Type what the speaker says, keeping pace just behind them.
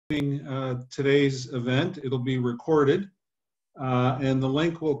today's event. It'll be recorded, and the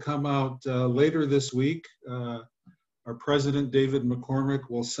link will come out later this week. Our president, David McCormick,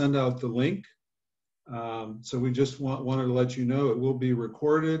 will send out the link. So we just wanted to let you know it will be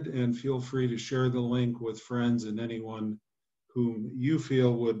recorded, and feel free to share the link with friends and anyone whom you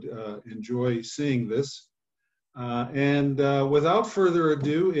feel would enjoy seeing this. Without further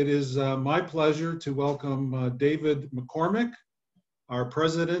ado, it is my pleasure to welcome David McCormick, our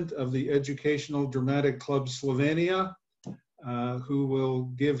president of the Educational Dramatic Club Slovenia, who will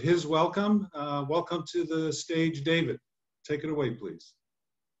give his welcome. Welcome to the stage, David. Take it away, please.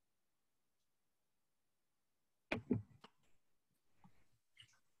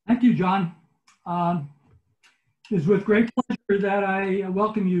 Thank you, John. It is with great pleasure that I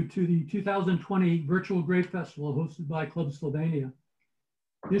welcome you to the 2020 Virtual Grape Festival hosted by Club Slovenia.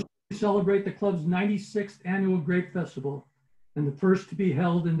 This year we celebrate the club's 96th annual Grape Festival and the first to be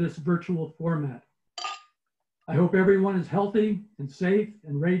held in this virtual format. I hope everyone is healthy and safe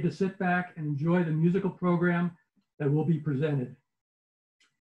and ready to sit back and enjoy the musical program that will be presented.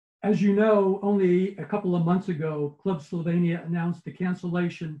 As you know, only a couple of months ago, Club Slovenia announced the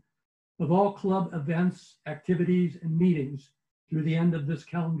cancellation of all club events, activities, and meetings through the end of this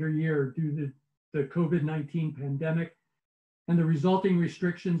calendar year due to the COVID-19 pandemic and the resulting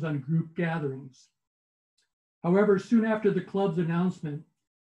restrictions on group gatherings. However, soon after the club's announcement,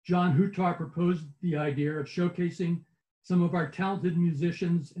 John Hutar proposed the idea of showcasing some of our talented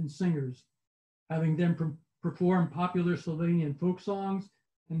musicians and singers, having them perform popular Slovenian folk songs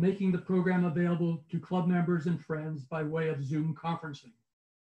and making the program available to club members and friends by way of Zoom conferencing.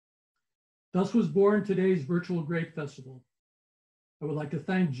 Thus was born today's Virtual Grape Festival. I would like to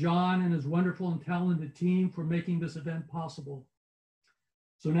thank John and his wonderful and talented team for making this event possible.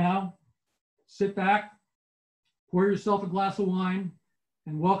 So now, sit back, pour yourself a glass of wine,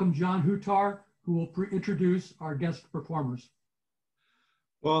 and welcome John Hutar, who will introduce our guest performers.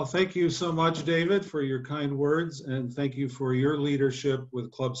 Well, thank you so much, David, for your kind words, and thank you for your leadership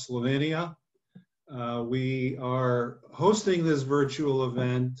with Club Slovenia. We are hosting this virtual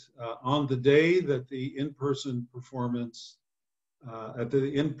event on the day that the in-person performance at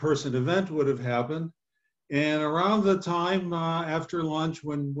the in-person event would have happened, and around the time after lunch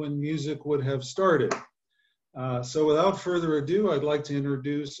when music would have started. So without further ado, I'd like to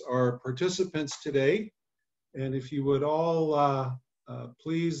introduce our participants today. And if you would all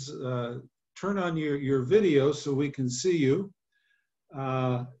please turn on your video so we can see you.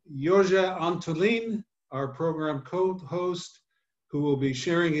 Jozef Antolin, our program co-host, who will be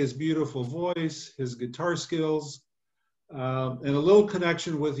sharing his beautiful voice, his guitar skills, and a little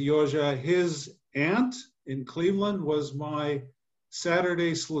connection with Jozef. His aunt in Cleveland was my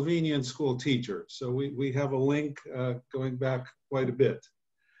Saturday Slovenian school teacher. So we have a link going back quite a bit.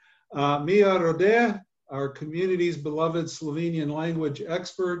 Mia Rode, our community's beloved Slovenian language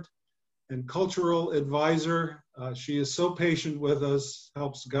expert and cultural advisor. She is so patient with us,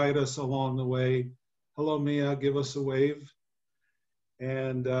 helps guide us along the way. Hello, Mia, give us a wave.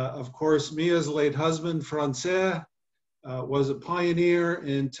 And of course, Mia's late husband, Frances, was a pioneer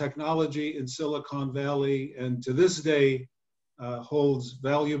in technology in Silicon Valley, and to this day holds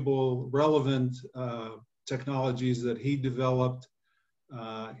valuable, relevant technologies that he developed.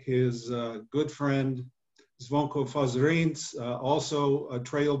 His good friend, Zvonko Fazrinc, also a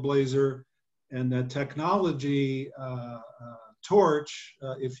trailblazer, and the technology torch,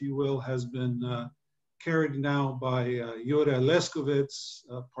 if you will, has been carried now by Jure Leskovic,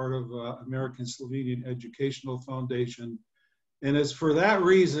 part of American Slovenian Educational Foundation. And it's for that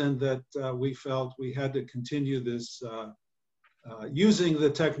reason that we felt we had to continue this using the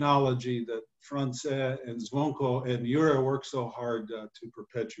technology that Frances and Zvonko and Jure worked so hard to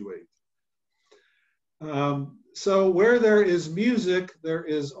perpetuate. So where there is music, there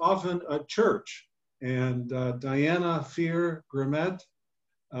is often a church. And Diana Fear Gremett,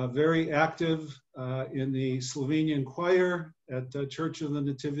 very active in the Slovenian choir at Church of the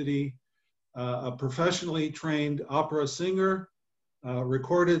Nativity, a professionally trained opera singer,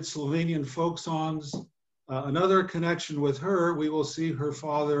 recorded Slovenian folk songs. Another connection with her, we will see her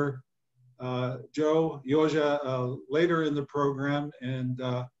father, Jozef, later in the program, and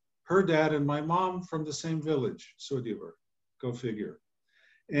her dad and my mom from the same village, Sudiver, go figure.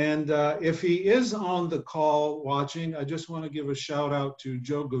 And if he is on the call watching, I just want to give a shout out to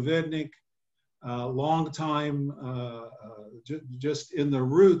Joe Govednik, long time just in the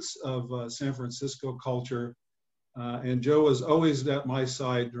roots of San Francisco culture. And Joe was always at my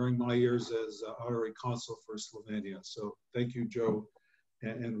side during my years as honorary consul for Slovenia. So thank you, Joe,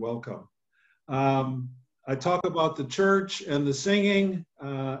 and welcome. I talk about the church and the singing,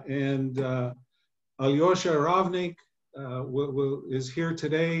 and Aljosa Ravnik is here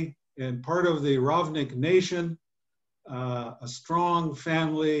today and part of the Ravnik Nation, a strong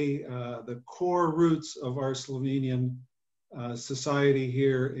family, the core roots of our Slovenian society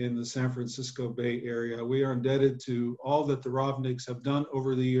here in the San Francisco Bay Area. We are indebted to all that the Ravniks have done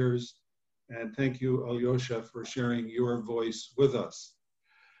over the years, and thank you, Aljosa, for sharing your voice with us.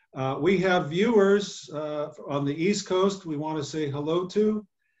 We have viewers on the East Coast we want to say hello to,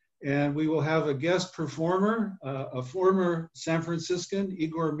 and we will have a guest performer, a former San Franciscan,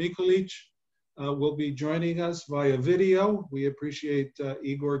 Igor Mikolic, will be joining us via video. We appreciate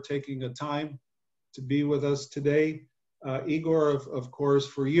Igor taking the time to be with us today. Igor, of course,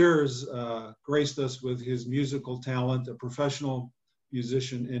 for years graced us with his musical talent, a professional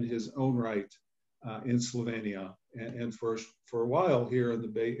musician in his own right in Slovenia, and for a while here in the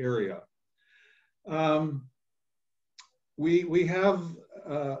Bay Area. We have,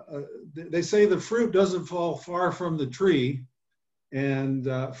 they say the fruit doesn't fall far from the tree, and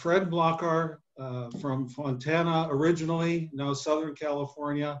Fred Mlakar from Fontana originally, now Southern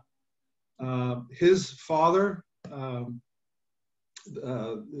California, his father, Joe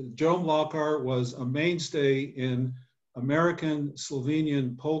Mlakar, was a mainstay in American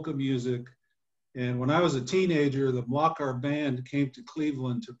Slovenian polka music. And when I was a teenager, the Mlakar band came to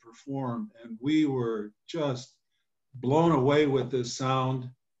Cleveland to perform, and we were just blown away with this sound.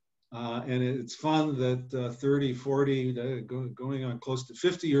 And it's fun that 30, 40, going on close to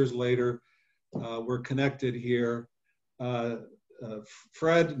 50 years later, we're connected here.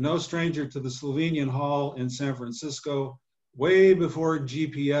 Fred, no stranger to the Slovenian Hall in San Francisco, way before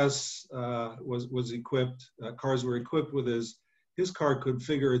GPS was equipped, cars were equipped with his car could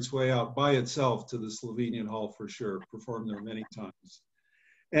figure its way out by itself to the Slovenian Hall for sure, performed there many times.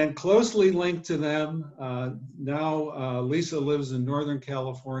 And closely linked to them, now Lisa lives in Northern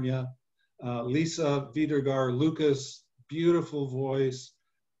California. Lisa Vidergar Lucas, beautiful voice,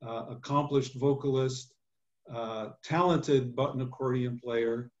 accomplished vocalist, talented button accordion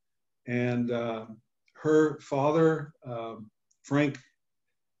player, and her father, Frank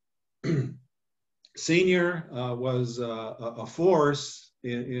Sr., was a force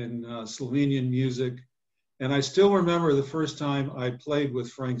in Slovenian music. And I still remember the first time I played with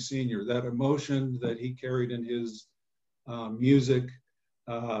Frank Sr., that emotion that he carried in his music,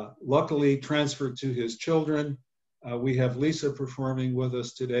 luckily transferred to his children. We have Lisa performing with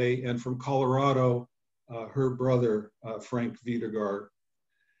us today, and from Colorado, her brother, Frank Vidergar.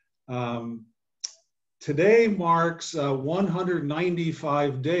 Today marks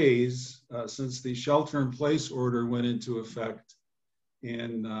 195 days since the shelter-in-place order went into effect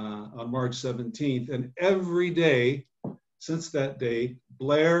on March 17th. And every day since that date,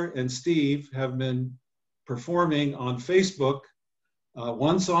 Blair and Steve have been performing on Facebook,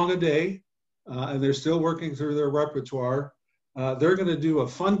 one song a day, and they're still working through their repertoire. They're going to do a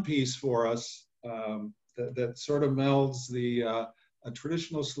fun piece for us that sort of melds a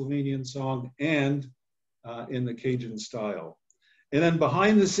traditional Slovenian song and in the Cajun style. And then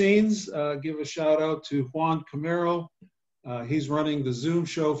behind the scenes, give a shout out to Juan Camero. He's running the Zoom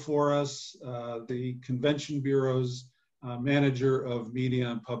show for us, the Convention Bureau's manager of media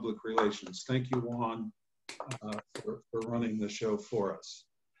and public relations. Thank you, Juan, for running the show for us.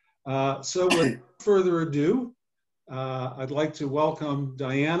 So without further ado, I'd like to welcome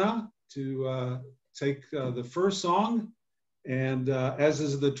Diana to take the first song. And as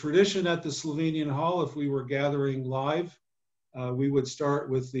is the tradition at the Slovenian Hall, if we were gathering live, we would start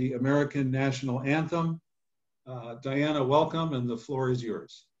with the American National Anthem. Diana, welcome, and the floor is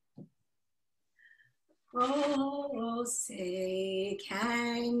yours. Oh, say,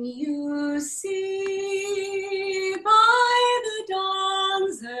 can you see by the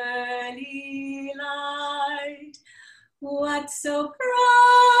dawn's early light what so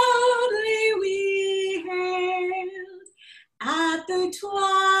proudly we hailed at the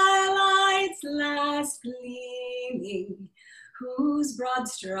twilight's last gleaming, whose broad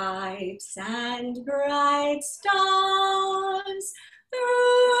stripes and bright stars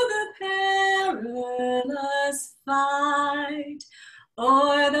through the perilous fight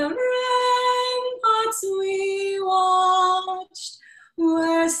o'er the ramparts we watched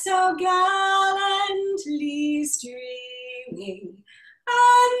were so gallantly streaming,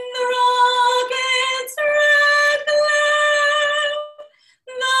 and the rockets' red glare,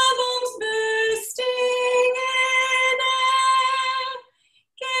 the bombs bursting in air,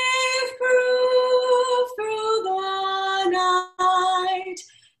 gave proof through the night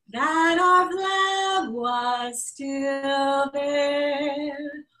that our flag was still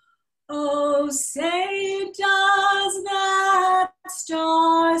there. Oh, say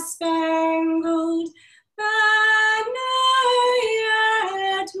star-spangled banner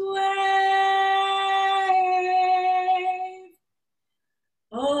yet wave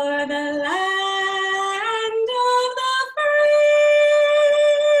o'er the land of the free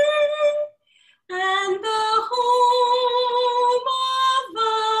and the home of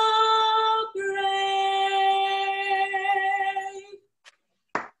the brave.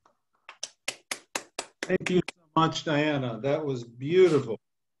 Thank you so much, Diana. That was beautiful.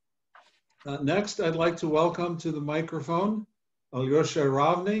 Next, I'd like to welcome to the microphone Aljosa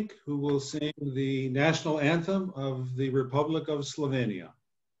Ravnik, who will sing the national anthem of the Republic of Slovenia.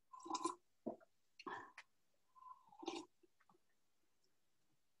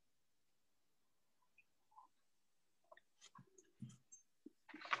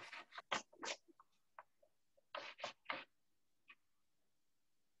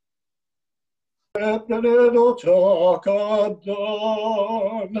 Do čaka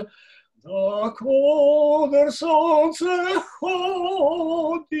dan, da koder sonce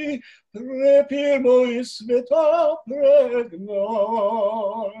hodi, prepijemo iz sveta pregnan.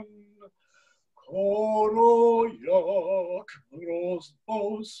 Korojak, grozd bo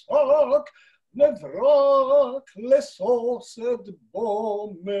vsak, ne vrak, le sosed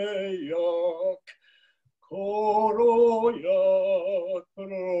bo mejak. Korojak,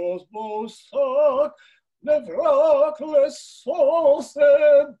 grozd bo vsak, ne vrak, le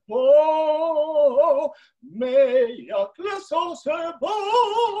sosed bo mejak, le sosed bo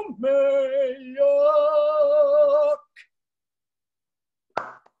mejak.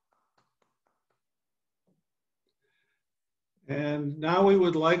 And now we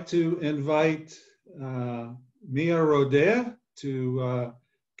would like to invite Mia Rodea to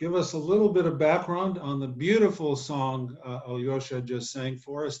give us a little bit of background on the beautiful song Aljosa just sang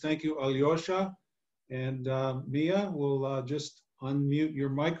for us. Thank you, Aljosa. And Mia, will just unmute your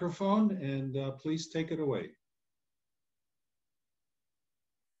microphone and please take it away.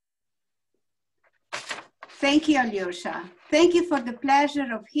 Thank you, Aljosa. Thank you for the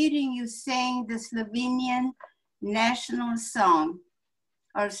pleasure of hearing you sing the Slovenian national song,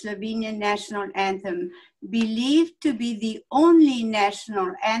 or Slovenian national anthem, believed to be the only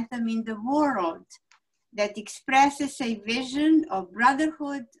national anthem in the world that expresses a vision of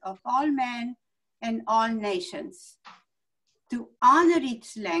brotherhood of all men and all nations. To honor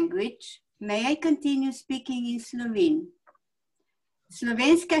its language, may I continue speaking in Slovene.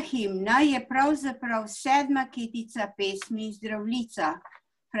 Slovenska himna je pravzaprav 7. kitica pesmi Zdravljica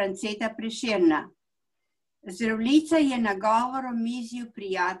Franceta Prešerna. Zdravljica je nagovor o mizju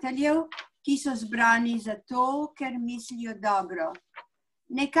prijateljev, ki so zbrani zato, ker mislijo dobro.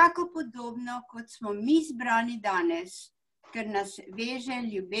 Nekako podobno, kot smo mi zbrani danes, ker nas veže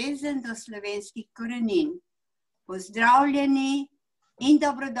ljubezen do slovenskih korenin. Pozdravljeni in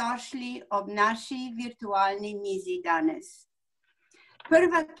dobrodošli ob naši virtualni mizi danes.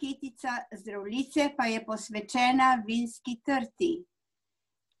 Prva kitica Zdravljice pa je posvečena vinski trti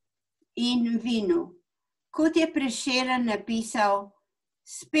in vinu. Kot je Prešeren napisal,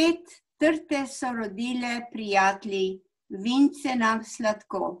 spet trte so rodile prijatelji, vince nam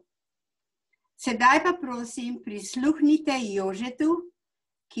sladko. Sedaj pa prosim, prisluhnite Jožetu,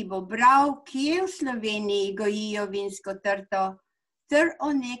 ki bo bral, kje v Sloveniji gojijo vinsko trto, ter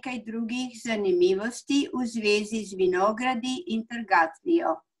o nekaj drugih zanimivosti v zvezi z vinogradi in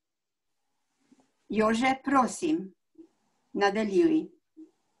trgatvijo. Jože, prosim, nadaljuj.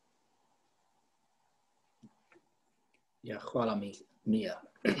 Ja, hvala Mija.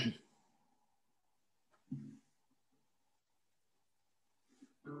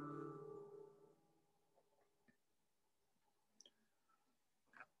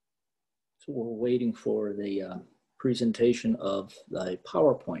 So we're waiting for the presentation of the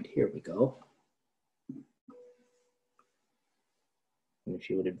PowerPoint. Here we go. And if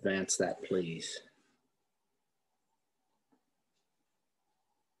you would advance that, please.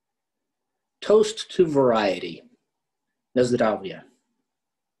 Toast to variety. Na zdravje.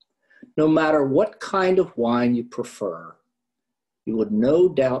 No matter what kind of wine you prefer, you would no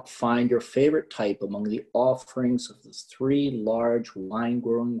doubt find your favorite type among the offerings of the 3 large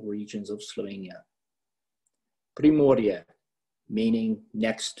wine-growing regions of Slovenia. Primorje, meaning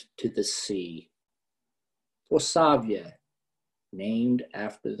next to the sea. Posavje, named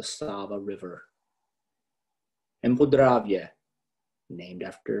after the Sava River. And Podravje, named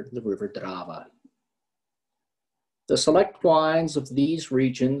after the river Drava. The select wines of these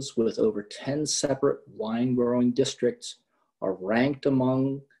regions, with over 10 separate wine-growing districts, are ranked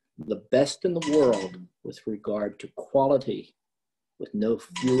among the best in the world with regard to quality, with no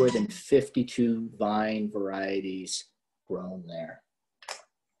fewer than 52 vine varieties grown there.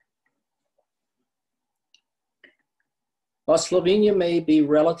 While Slovenia may be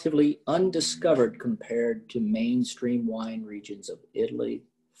relatively undiscovered compared to mainstream wine regions of Italy,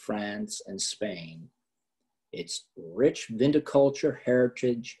 France, and Spain, its rich viticulture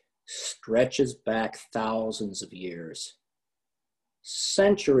heritage stretches back thousands of years.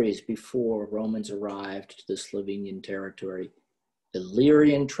 Centuries before Romans arrived to the Slovenian territory,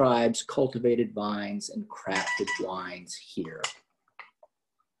 Illyrian tribes cultivated vines and crafted wines here.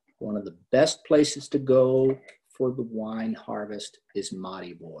 One of the best places to go for the wine harvest is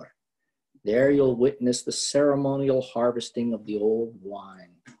Maribor. There you'll witness the ceremonial harvesting of the old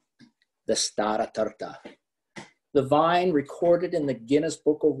wine, the Stara Tarta. The vine recorded in the Guinness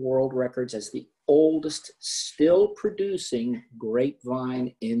Book of World Records as the oldest still producing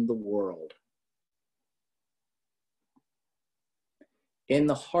grapevine in the world. In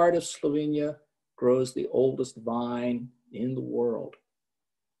the heart of Slovenia grows the oldest vine in the world.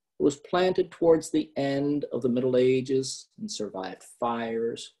 It was planted towards the end of the Middle Ages and survived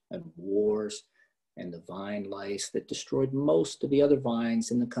fires and wars and the vine lice that destroyed most of the other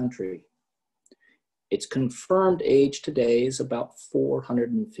vines in the country. Its confirmed age today is about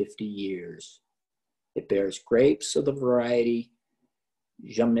 450 years. It bears grapes of the variety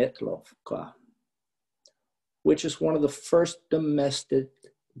Jametlovka, which is one of the first domestic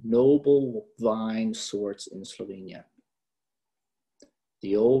noble vine sorts in Slovenia.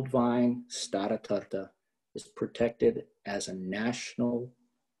 The old vine, Stara Tarta, is protected as a national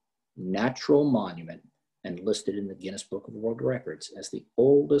natural monument and listed in the Guinness Book of World Records as the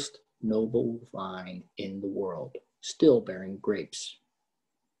oldest noble vine in the world, still bearing grapes.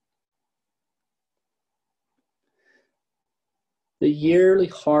 The yearly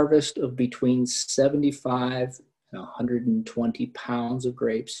harvest of between 75 and 120 pounds of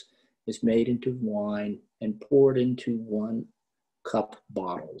grapes is made into wine and poured into 1-cup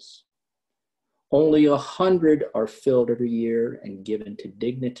bottles. Only 100 are filled every year and given to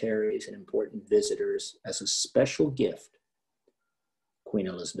dignitaries and important visitors as a special gift. Queen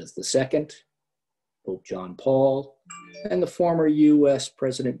Elizabeth II, Pope John Paul, and the former US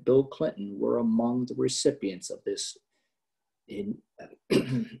President Bill Clinton were among the recipients of this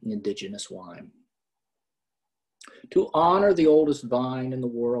indigenous wine. To honor the oldest vine in the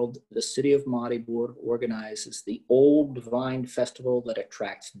world, the city of Maribor organizes the Old Vine Festival that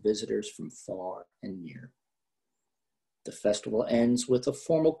attracts visitors from far and near. The festival ends with a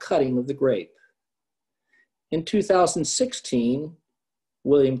formal cutting of the grape. In 2016,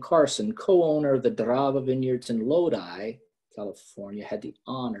 William Carson, co-owner of the Drava Vineyards in Lodi, California, had the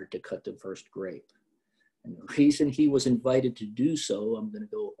honor to cut the first grape. And the reason he was invited to do so, I'm going to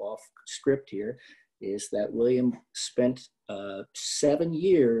go off script here, is that William spent 7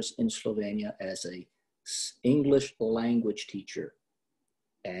 years in Slovenia as an English language teacher,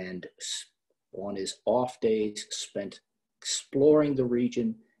 and on his off days spent exploring the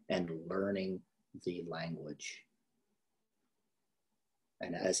region and learning the language.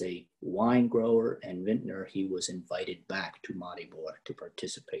 And as a wine grower and vintner, he was invited back to Maribor to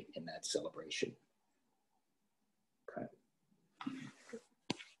participate in that celebration. Okay.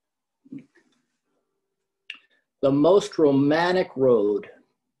 The most romantic road.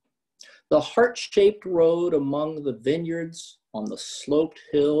 The heart-shaped road among the vineyards on the sloped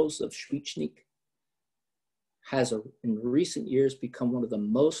hills of Špičnik has in recent years become one of the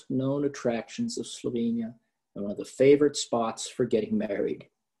most known attractions of Slovenia and one of the favorite spots for getting married.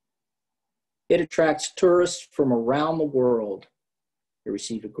 It attracts tourists from around the world. It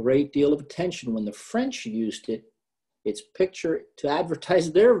received a great deal of attention when the French used its picture to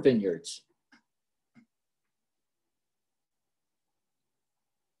advertise their vineyards.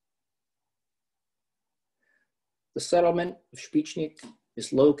 The settlement of Špičnik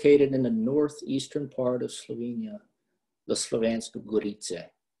is located in the northeastern part of Slovenia, the Slovenske Gorice,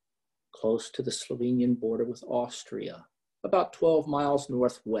 close to the Slovenian border with Austria, about 12 miles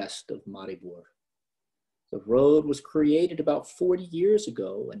northwest of Maribor. The road was created about 40 years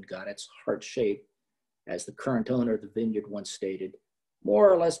ago and got its heart shape, as the current owner of the vineyard once stated,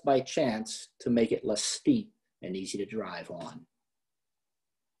 more or less by chance to make it less steep and easy to drive on.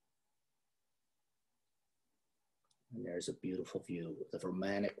 And there's a beautiful view of the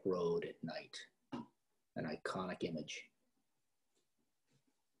romantic road at night, an iconic image.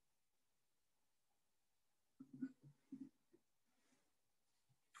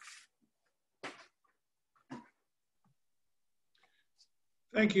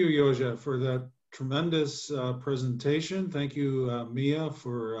 Thank you, Jozef, for that tremendous presentation. Thank you, Mia,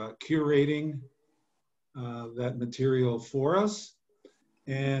 for curating that material for us.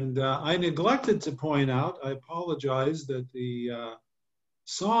 And I neglected to point out, I apologize, that the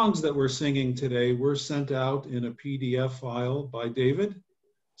songs that we're singing today were sent out in a PDF file by David.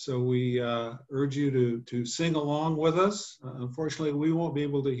 So we urge you to sing along with us. Unfortunately, we won't be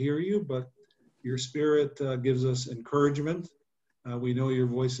able to hear you, but your spirit gives us encouragement. We know your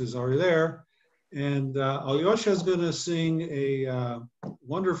voices are there. And Aljosa is going to sing a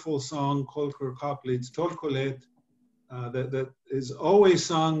wonderful song, Kol'kor Kaplic, Tolko, that is always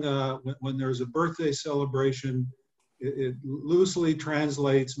sung when there's a birthday celebration. It loosely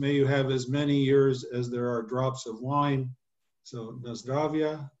translates, may you have as many years as there are drops of wine. So, na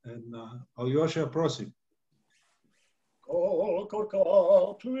zdravia, and Aljosa, prosim. Kol'kor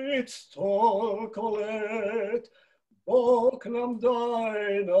Kaplic, Tolko, Bog nam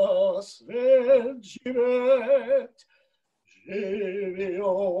daj na svet živet.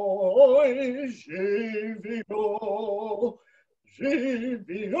 Živio, živio,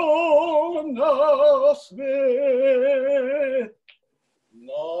 živio na svet.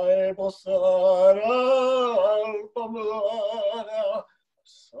 Najbosara alpa mlada,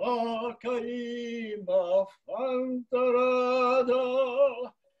 vsaka ima fanta rada.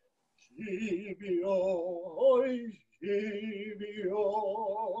 Živio, živio,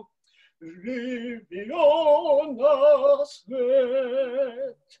 živio na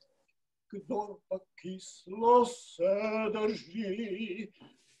svet. Kdor pa kislo se drži,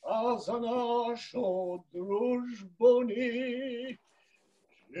 a za našo družbo ni.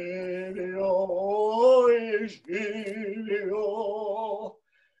 Živio, živio,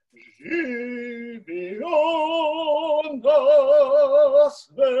 živio na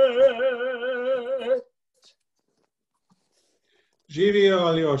svet. Živio,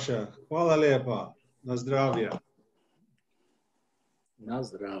 Aljosa. Hvala lepa. Na zdravje. Na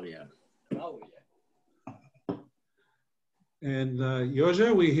zdravje. And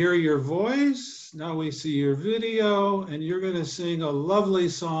Jozef, we hear your voice. Now we see your video, and you're going to sing a lovely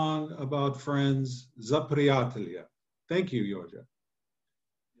song about friends, Za Prijatelje. Thank you, Jozef.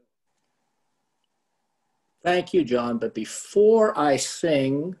 Thank you, John. But before I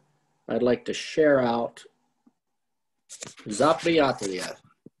sing, I'd like to share out Za Prijatelje.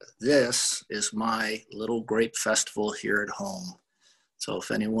 This is my little grape festival here at home. So if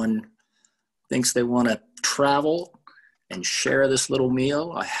anyone thinks they want to travel and share this little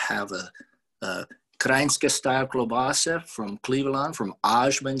meal, I have a Krajinske style klobase from Cleveland, from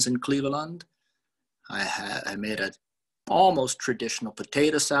Ajman's in Cleveland. I made a almost traditional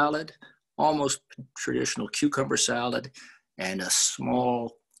potato salad, almost traditional cucumber salad, and a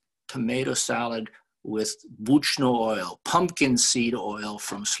small tomato salad with bučno oil, pumpkin seed oil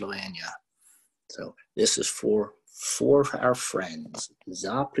from Slovenia. So this is for our friends,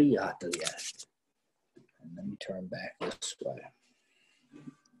 Za Prijatelje. And let me turn back this way.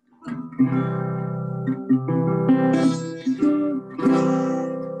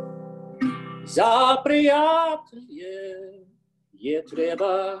 Za prijatelje je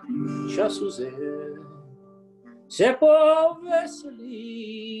treba čas vzeti, se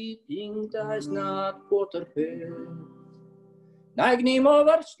poveseliti in daj znat potrpeti. Nagnimo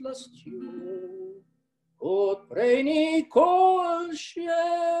vrstlostju, kot prej nikoli še.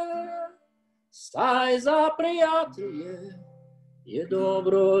 Saj za prijatelje je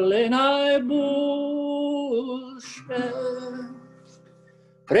dobro le najboljše.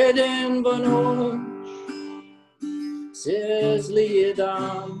 Preden v noč se zlije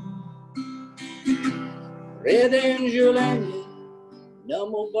dan, preden življenje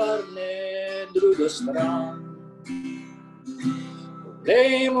nam obrne drugo stran.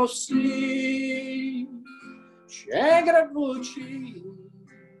 Poglejmo vsi še enkrat v oči,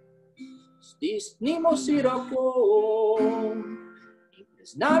 stisnimo si roko in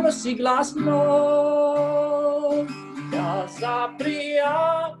priznajmo si glasno, da za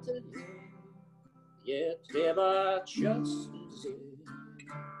prijatelje je treba čas vzeti.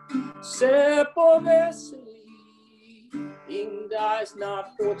 Se poveseli in daj znak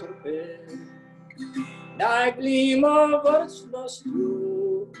potrpeti. Naj glimo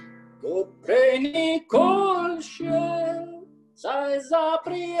vrstnostju, kot prej nikoli še. Saj za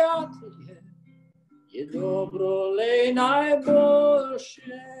prijatelje je dobro le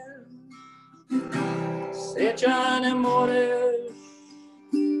najboljše. Sreča ne moreš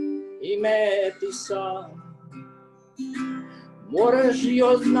imeti sam, moraš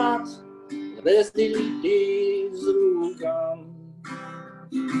jo znat razdeliti z drugim.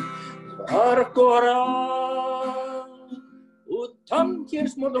 Korak v tam, kjer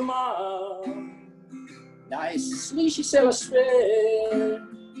smo doma, naj sliši se v svet,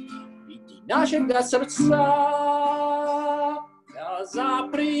 biti našega srca, da za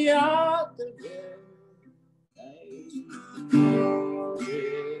prijatelje naj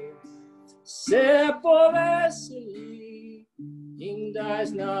se poveseli in daj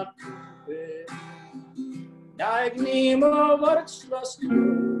znak kupe. Nagnimo vrh slosko,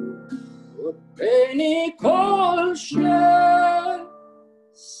 odpeni kolše,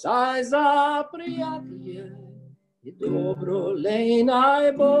 saj za prijatelje je dobro lej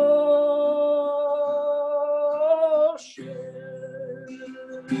najboljše.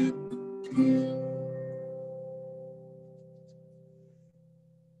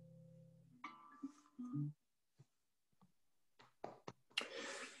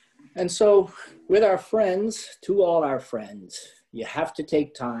 And so with our friends, to all our friends, you have to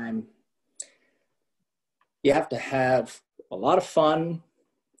take time. You have to have a lot of fun,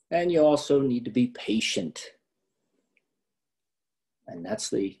 and you also need to be patient. And that's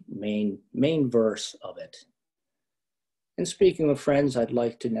the main verse of it. And speaking of friends, I'd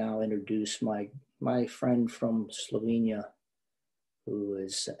like to now introduce my friend from Slovenia, who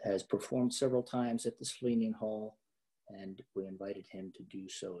has performed several times at the Slovenian Hall, and we invited him to do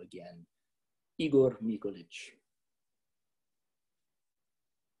so again. Igor Mikolic.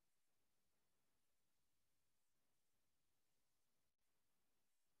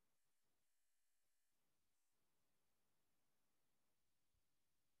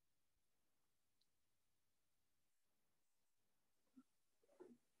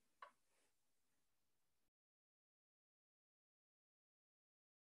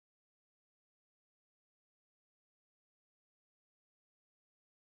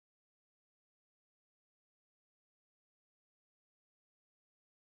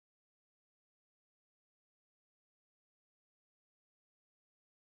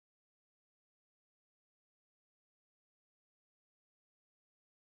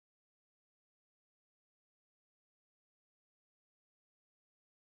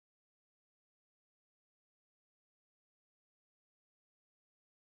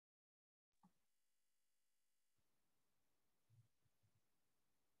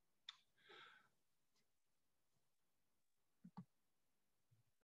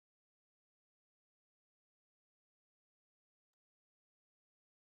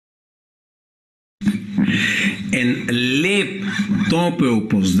 En lep, topel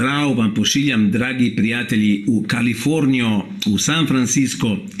pozdrav vam pošiljam, dragi prijatelji, v Kalifornijo, v San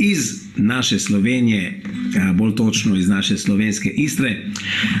Francisco, iz naše Slovenije, bolj točno iz naše slovenske Istre.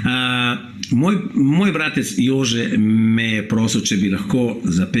 Moj bratec Jože me je prosil, če bi lahko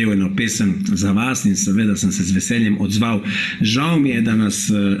zapel eno pesem za vas, in seveda sem se z veseljem odzval. Žal mi je, da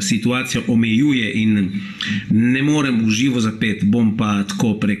nas situacija omejuje in ne morem v živo zapeti, bom pa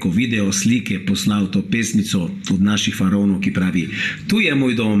tako preko video slike poslal to pesmico od naših faraonov, ki pravi: tu je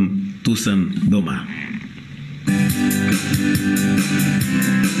moj dom, tu sem doma.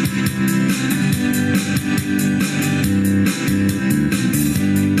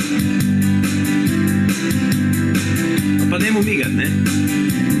 Pa dajmo migat, ne?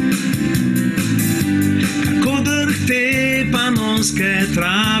 Kako drhte panonske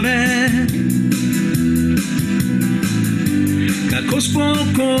trave, kako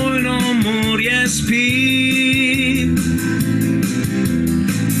spokojno morje spi,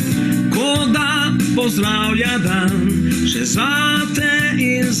 ko da pozdravlja dan še zate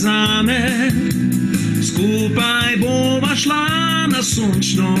in zame, skupaj bova šla na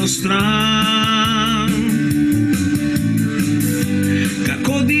sončno stran.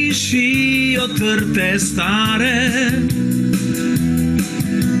 Kako dišijo trte stare,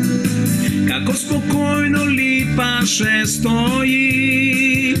 kako spokojno lipa še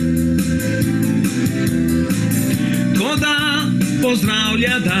stoji, ko da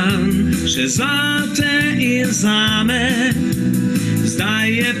pozdravlja dan še zate in zame,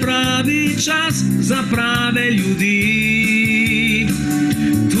 zdaj je pravi čas za prave ljudi.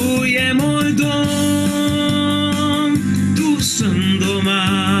 Tu je moj dom, tu sem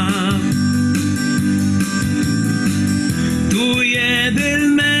doma, tu je del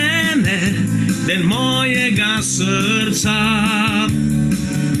mene, del mojega srca,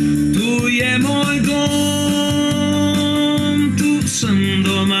 tu je moj dom, tu sem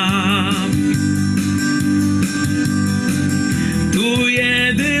doma, tu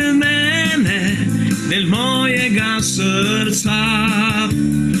je del mene, del mojega srca,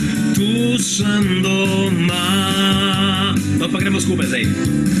 tu sem doma. No, pa gremo skupaj zdaj.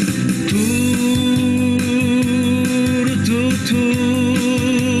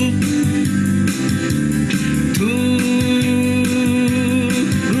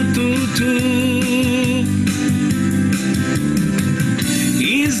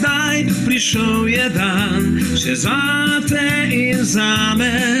 In zdaj prišel je dan, še zate in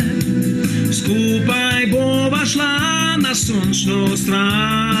zame, skupaj bova šla na sončno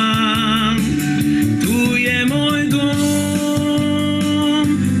stran.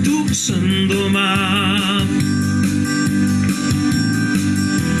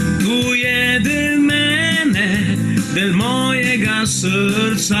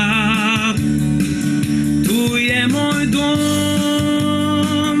 srca. Tu je moj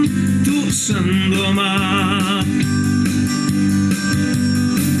dom, tu sem doma.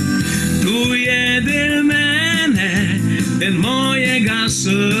 Tu je del mene, del mojega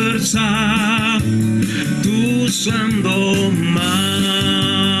srca. Tu sem doma.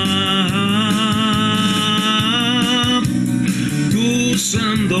 Tu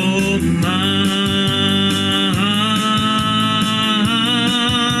sem doma.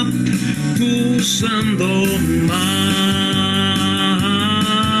 Tu sem doma.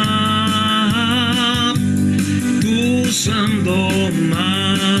 Tu sem doma.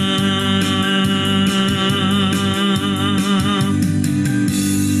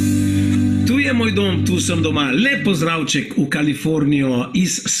 Tu je moj dom, tu sem doma. Lep pozdravček v Kalifornijo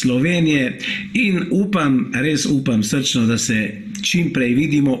iz Slovenije in upam, res upam srčno, da se čim prej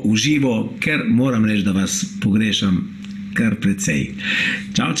vidimo v živo, ker moram reči, da vas pogrešam kar precej.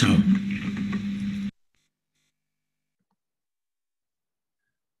 Čau, čau.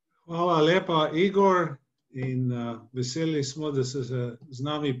 Hvala lepa, Igor, in veseli smo, da si se z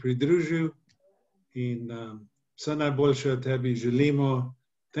nami pridružil in vse najboljše tebi želimo.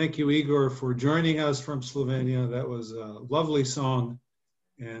 Thank you, Igor, for joining us from Slovenia. That was a lovely song,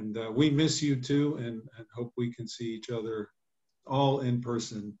 and we miss you too, and hope we can see each other all in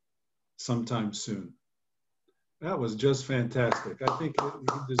person sometime soon. That was just fantastic. I think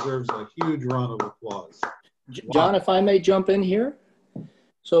he deserves a huge round of applause. John, if I may jump in here.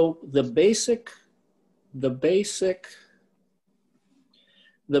 So the basic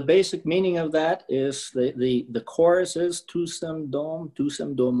meaning of that is the chorus is tu sem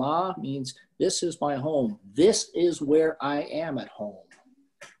doma, means this is my home. This is where I am at home,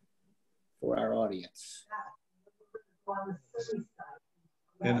 for our audience.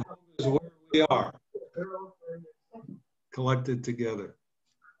 And home is where we are, collected together.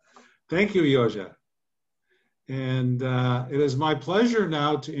 Thank you, Jozef. And it is my pleasure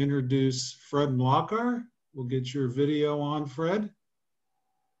now to introduce Fred Mlakar. We'll get your video on, Fred.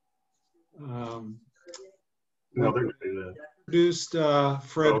 Introduced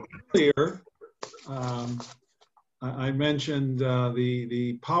Fred earlier. I mentioned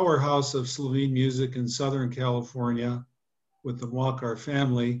the powerhouse of Slovene music in Southern California with the Mlakar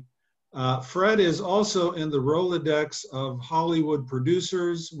family. Fred is also in the Rolodex of Hollywood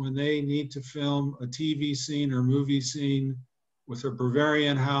producers when they need to film a TV scene or movie scene with a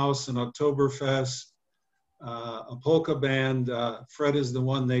Bavarian house, an Oktoberfest, a polka band. Fred is the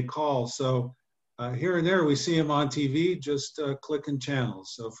one they call. So here and there we see him on TV, just clicking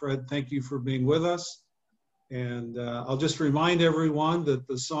channels. So Fred, thank you for being with us. And I'll just remind everyone that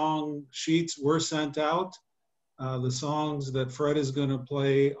the song sheets were sent out. The songs that Fred is going to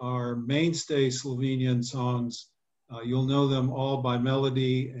play are mainstay Slovenian songs. You'll know them all by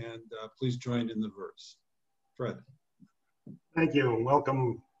melody, and please join in the verse. Fred. Thank you, and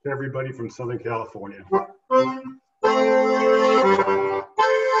welcome to everybody from Southern California.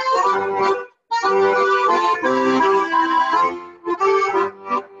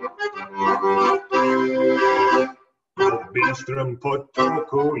 Bistrom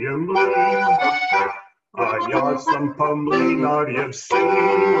potokujem a ja sam pa mlinarjev sin.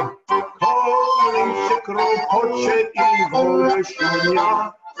 Kolim se kropoče i volešunja,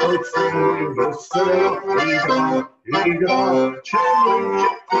 oceni vesel igra. Čelim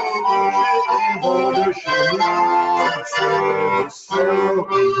se kropoče i volešunja, oceni vesel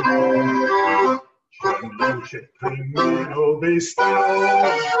igra. Čelim se primirove stav,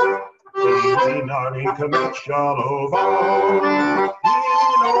 Mlinarinka mečaloval,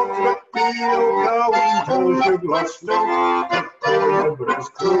 Pijevka in tože glasno, tako je brez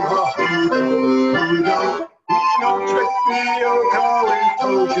kruha huda. Vinoček pijevka in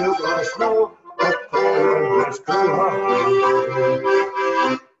tože glasno, tako je brez kruha huda.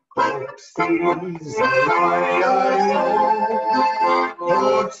 Kot si zalajajo,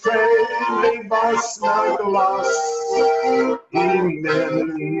 odseli vas na glas, imen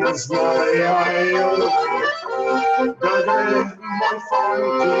znajajo, da gre moj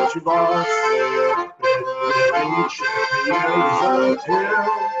fantič vas. Petrinček je zatel,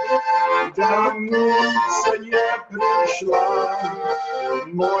 da nica je prišla,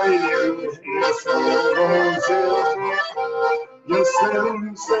 moj ljud je slovo vzel. Jaz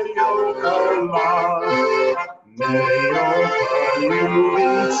sem se jokala, ne joka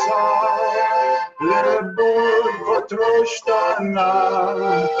ljubica, le bolj potroštana,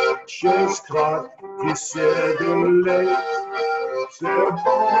 čez kratki 7 let se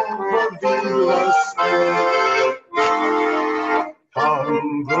bom vodila svet. Tam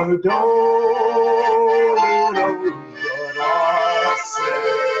v dolu na gora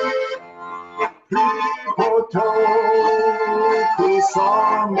potoku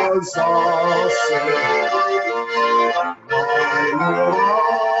samo zase.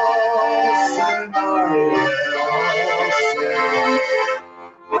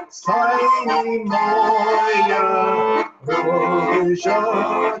 Sajni moja ruža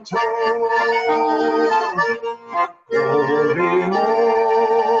to, koli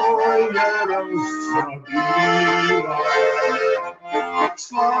moja razsabila.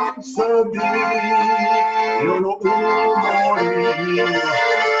 Slunce bi ono umori,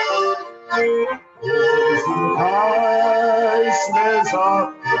 kaj sme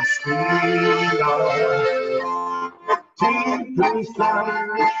zapustila. Ti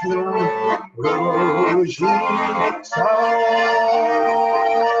prisrčna ružica,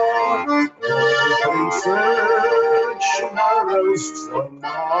 prisrčna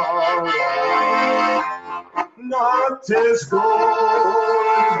razsonala. Na te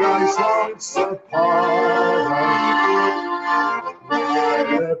zgodaj slunce pada, ne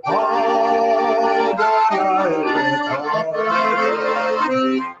pada, ne pada.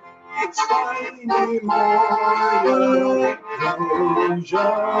 Sajni moja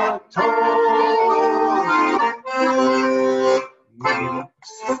ruža to.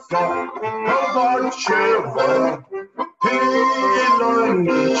 Minska Kovačeva, pila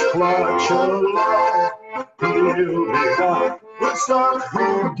nič plačala, pilila za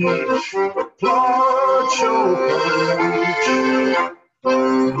hudič, plačal prvič.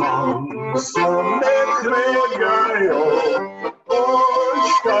 Mam se ne kregajo,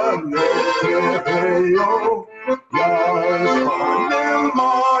 očka ne kregajo, jaz pa ne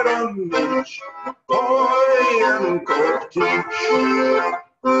maram nič, pojem kot tič.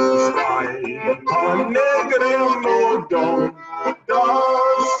 Zdaj pa ne gremo dom, da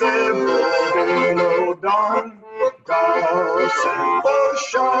se vodilo dan, da se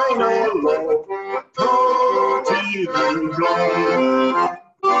pošajnalo proti drugom.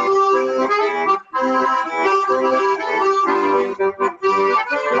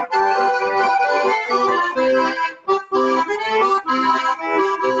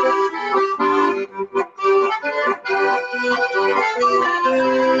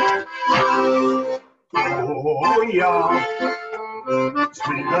 Ja,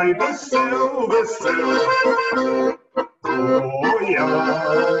 zbiraj vesel, vesel. Ja,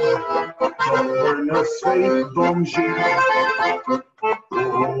 dober na svet bom živel.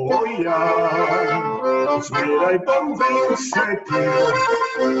 Ja, zbiraj bom vesel.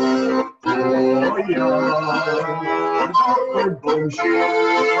 Ja, dober bom živel.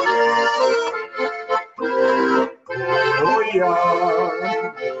 Ja,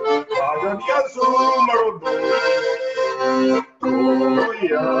 padam jaz umrl bom.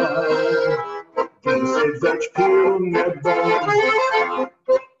 Ja, deset več pil ne bom.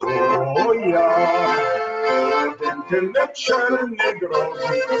 Ja, dente ne črne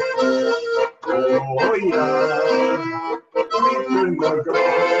grobi. Ja, mitr na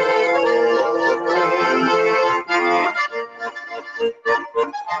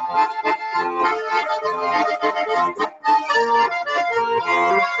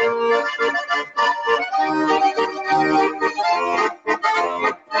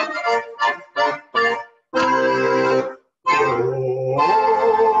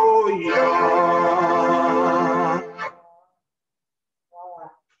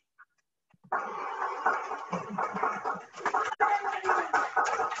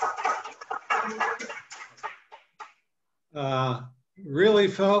Really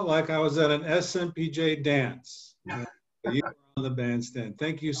felt like I was at an SMPJ dance. You were on the bandstand.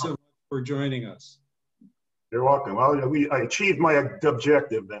 Thank you so much for joining us. You're welcome. Well, I achieved my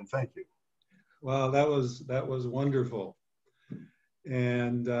objective then. Thank you. Well, that was wonderful.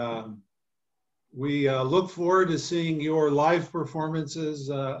 And we look forward to seeing your live performances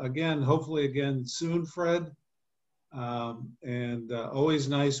again, hopefully again soon, Fred. Always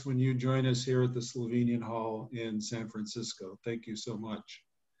nice when you join us here at the Slovenian Hall in San Francisco. Thank you so much.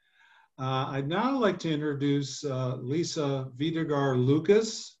 I'd now like to introduce Lisa Vidergar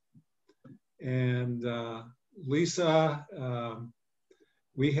Lucas. And Lisa,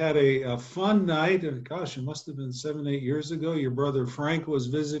 we had a fun night, and gosh, it must have been 7, 8 years ago. Your brother Frank was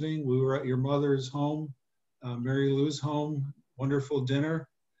visiting. We were at your mother's home, Mary Lou's home, wonderful dinner.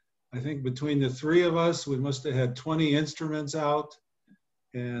 I think between the three of us, we must have had 20 instruments out,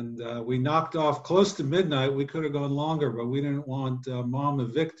 and we knocked off close to midnight. We could have gone longer, but we didn't want Mom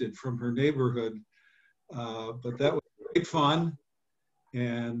evicted from her neighborhood. But that was great fun,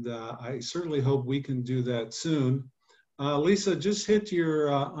 and I certainly hope we can do that soon. Lisa, just hit your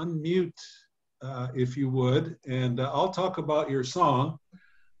unmute if you would, and I'll talk about your song.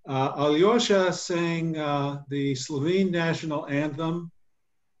 Aljosa sang the Slovene national anthem,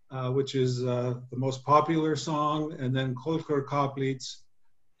 which is the most popular song, and then Kol'kor Kaplic.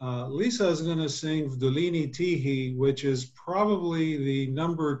 Lisa is going to sing Dolini Tihi, which is probably the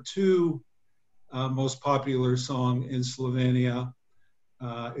 #2 most popular song in Slovenia.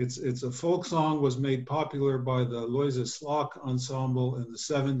 It's a folk song, was made popular by the Lojze Slok ensemble in the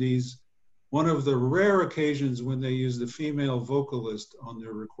 70s. One of the rare occasions when they used a female vocalist on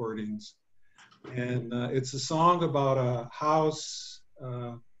their recordings. And it's a song about a house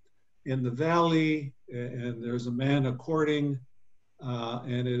in the valley, and there's a man a-courting,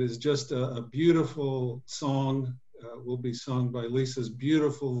 and it is just a beautiful song. Will be sung by Lisa's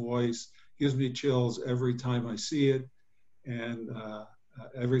beautiful voice. Gives me chills every time I see it, and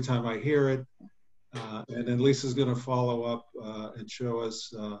every time I hear it. And then Lisa's going to follow up and show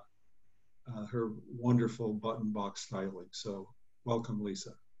us her wonderful button box styling. So welcome,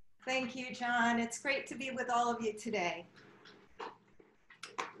 Lisa. Thank you, John. It's great to be with all of you today.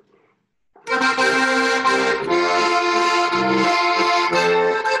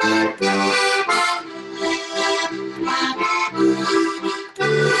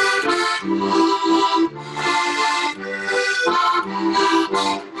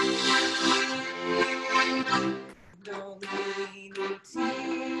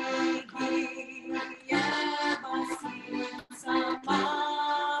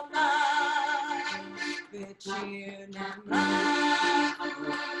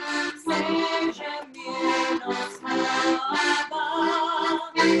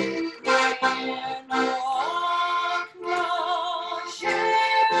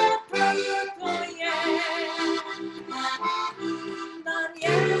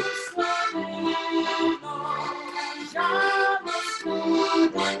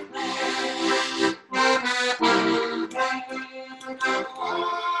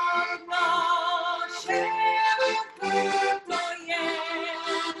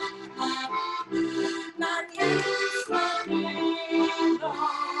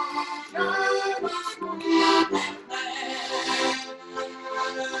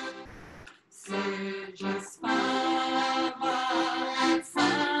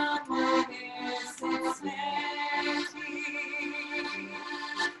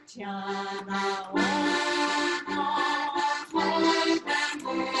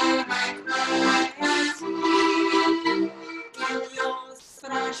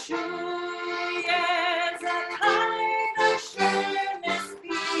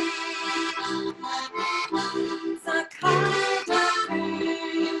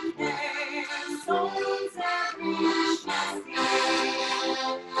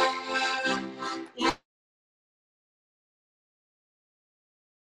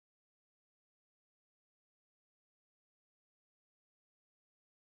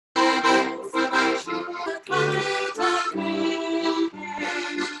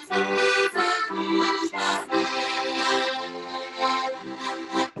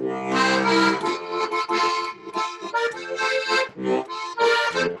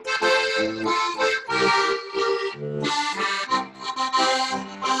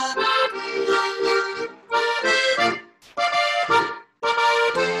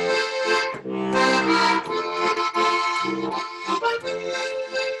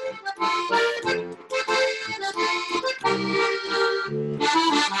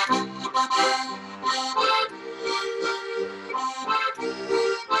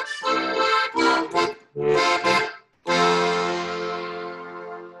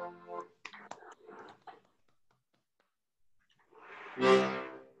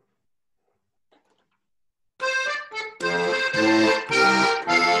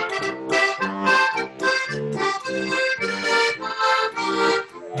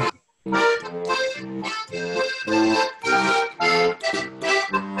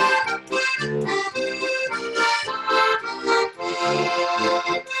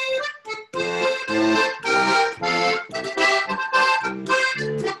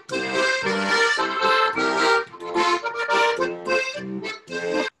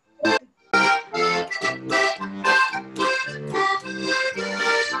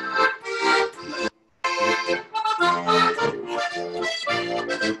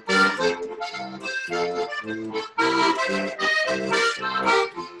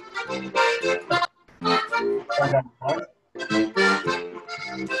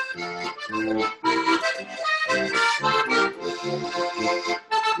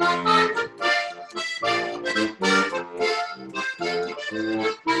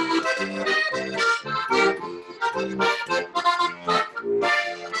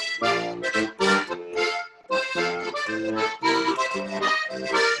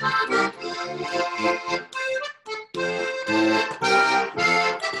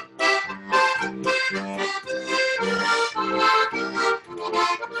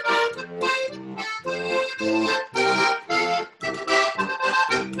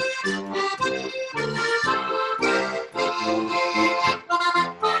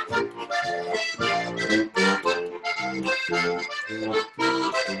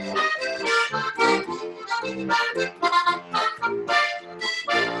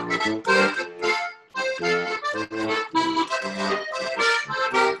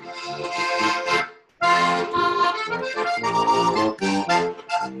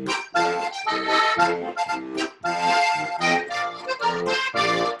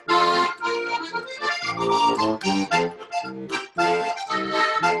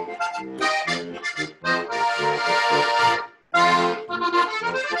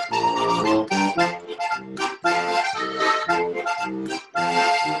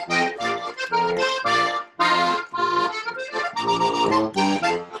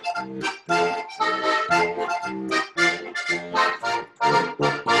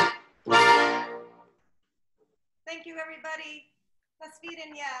 Thank you, everybody. Let's feed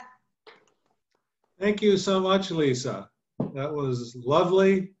in, yeah. Thank you so much, Lisa. That was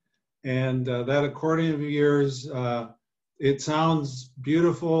lovely. And that accordion of yours, it sounds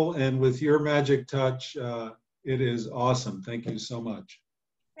beautiful. And with your magic touch, it is awesome. Thank you so much.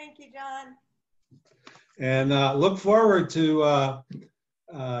 Thank you, John. And look forward to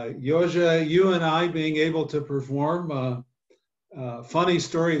Jozef, you and I being able to perform. Funny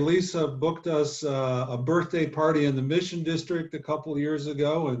story, Lisa booked us a birthday party in the Mission District a couple years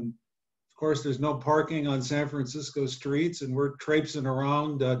ago. And of course, there's no parking on San Francisco streets, and we're traipsing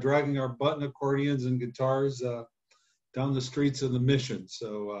around, dragging our button accordions and guitars down the streets of the Mission.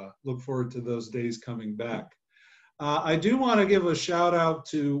 So look forward to those days coming back. I do want to give a shout out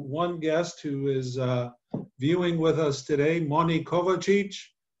to one guest who is viewing with us today, Moni Kovacic,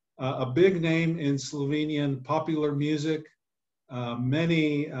 a big name in Slovenian popular music.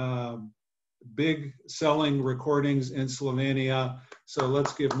 Many big selling recordings in Slovenia. So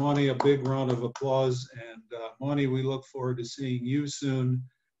let's give Moni a big round of applause. And Moni, we look forward to seeing you soon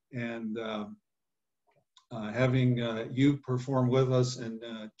and having you perform with us and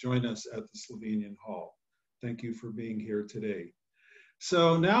join us at the Slovenian Hall. Thank you for being here today.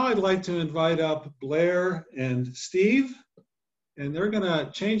 So now I'd like to invite up Blair and Steve, and they're gonna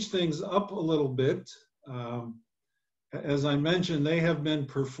change things up a little bit. As I mentioned, they have been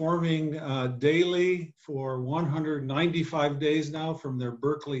performing daily for 195 days now from their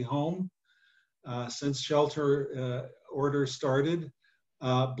Berkeley home since shelter order started.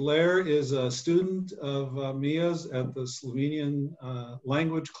 Blair is a student of Mia's at the Slovenian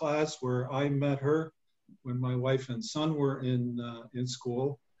language class where I met her when my wife and son were in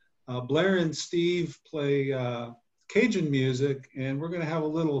school. Blair and Steve play Cajun music, and we're gonna have a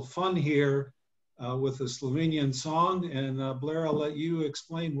little fun here with a Slovenian song. And Blair, I'll let you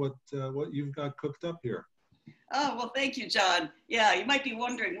explain what you've got cooked up here. Oh, well, thank you, John. Yeah, you might be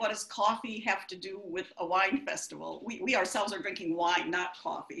wondering, what does coffee have to do with a wine festival? We ourselves are drinking wine, not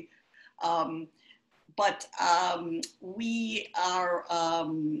coffee.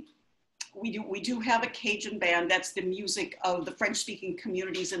 We do have a Cajun band. That's the music of the French-speaking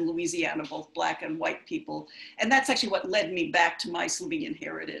communities in Louisiana, both Black and white people. And that's actually what led me back to my Slovenian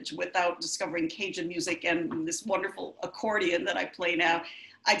heritage. Without discovering Cajun music and this wonderful accordion that I play now,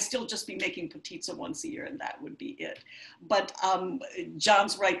 I'd still just be making pizza once a year, and that would be it. But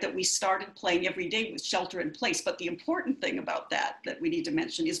John's right that we started playing every day with shelter in place. But the important thing about that we need to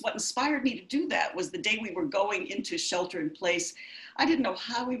mention is what inspired me to do that was the day we were going into shelter in place. I didn't know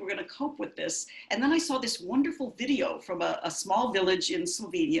how we were going to cope with this. And then I saw this wonderful video from a small village in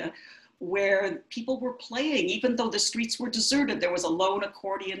Slovenia where people were playing, even though the streets were deserted. There was a lone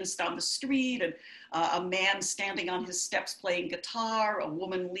accordionist on the street, and a man standing on his steps playing guitar, a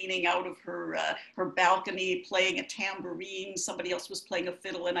woman leaning out of her balcony playing a tambourine, somebody else was playing a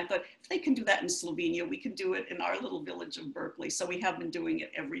fiddle. And I thought, if they can do that in Slovenia, we can do it in our little village of Berkeley. So we have been doing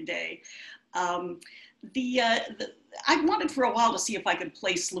it every day. I wanted for a while to see if I could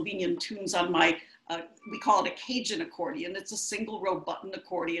play Slovenian tunes on my we call it a Cajun accordion. It's a single row button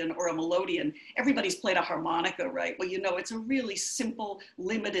accordion or a melodeon. Everybody's played a harmonica, right? Well, you know, it's a really simple,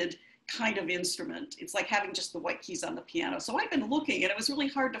 limited kind of instrument. It's like having just the white keys on the piano. So I've been looking, and it was really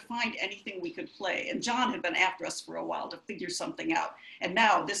hard to find anything we could play. And John had been after us for a while to figure something out. And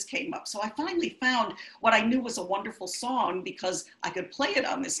now this came up. So I finally found what I knew was a wonderful song because I could play it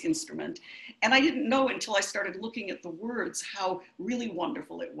on this instrument. And I didn't know until I started looking at the words how really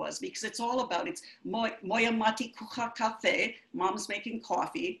wonderful it was, because it's all about, it's Moja mati kuha kafe, mom's making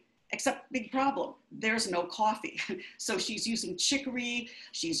coffee. Except big problem, there's no coffee. So she's using chicory,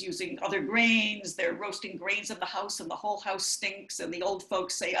 she's using other grains, they're roasting grains in the house and the whole house stinks, and the old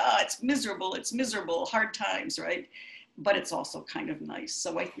folks say, it's miserable, hard times, right? But it's also kind of nice.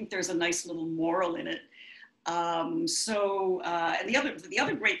 So I think there's a nice little moral in it. And the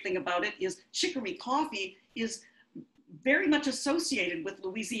other great thing about it is chicory coffee is very much associated with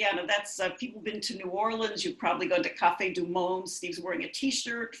Louisiana. That's, people been to New Orleans, you've probably gone to Cafe du Monde. Steve's wearing a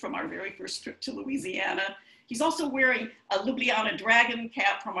t-shirt from our very first trip to Louisiana. He's also wearing a Ljubljana dragon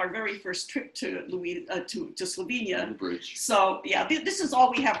cap from our very first trip to Slovenia. So yeah, this is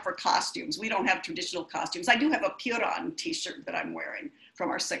all we have for costumes. We don't have traditional costumes. I do have a Piran t-shirt that I'm wearing from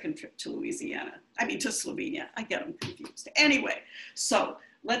our second trip to to Slovenia. I get them confused. Anyway, so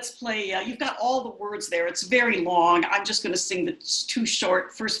let's play, you've got all the words there. It's very long. I'm just going to sing the two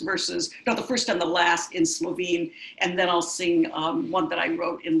short first verses, no, the first and the last in Slovene, and then I'll sing one that I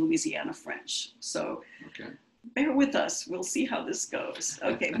wrote in Louisiana French. So bear with us. We'll see how this goes.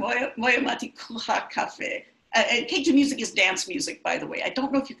 Okay, Moja mati kuha kafe. Cajun music is dance music, by the way. I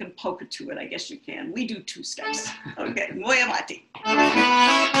don't know if you can polka to it. I guess you can. We do two steps. Okay, Moja mati.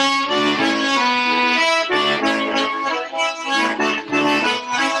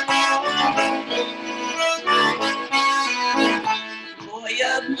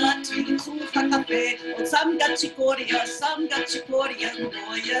 Mati kuha kafe, samga chikoria,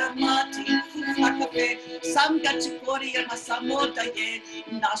 moja mati kuha kafe, samga chikoria masamoda ye,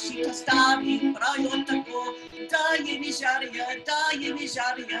 nashi tastavi prayotako, daje nižarja,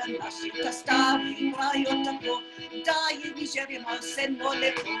 nashi tastavi prayotako, daje nižarja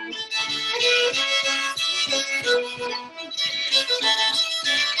masenoleku.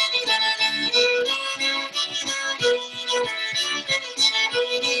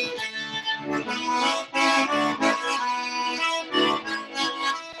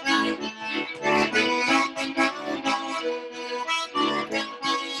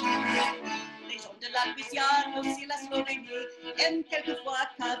 Si la Slovenie aime quelquefois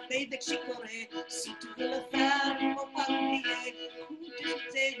café avec chicorée, si tu veux le faire, il faut pas oublier,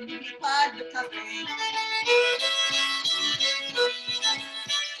 goûter, n'oublie pas le café.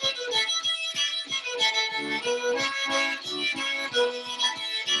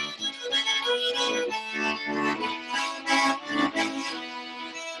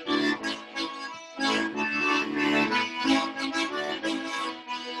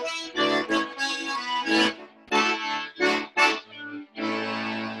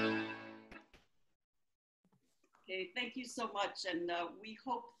 Thank you so much, and we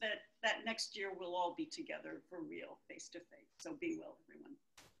hope that next year we'll all be together for real, face to face. So be well, everyone.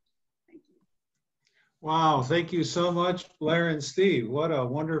 Thank you. Wow, thank you so much, Blair and Steve. What a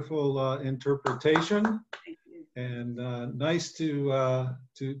wonderful interpretation. Thank you. And nice to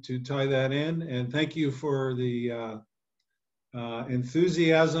tie that in. And thank you for the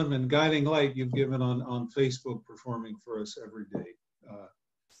enthusiasm and guiding light you've given on Facebook, performing for us every day.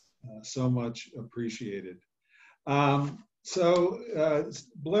 So much appreciated. Blair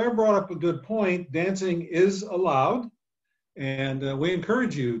brought up a good point. Dancing is allowed, and we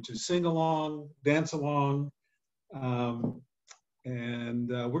encourage you to sing along, dance along. And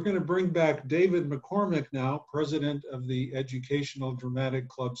we're going to bring back David McCormick now, president of the Educational Dramatic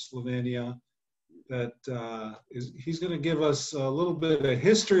Club Slovenia. He's going to give us a little bit of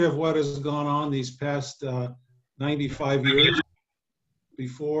history of what has gone on these past 95 years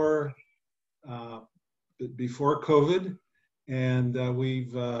before COVID, and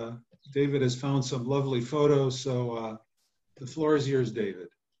David has found some lovely photos, so the floor is yours, David.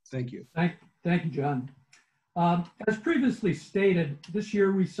 Thank you. Thank you, John. As previously stated, this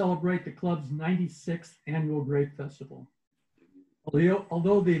year we celebrate the club's 96th annual Grape Festival.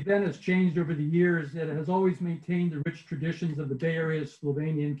 Although the event has changed over the years, it has always maintained the rich traditions of the Bay Area's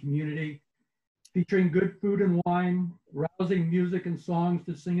Slovenian community, featuring good food and wine, rousing music and songs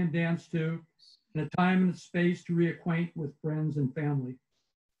to sing and dance to, and a time and a space to reacquaint with friends and family.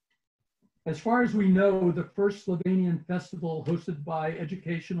 As far as we know, the first Slovenian festival hosted by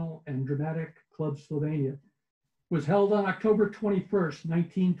Educational and Dramatic Club Slovenia was held on October 21st,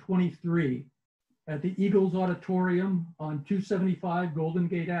 1923 at the Eagles Auditorium on 275 Golden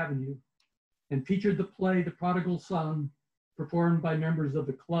Gate Avenue, and featured the play The Prodigal Son, performed by members of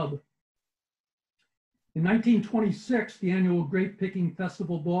the club In 1926, the annual Grape Picking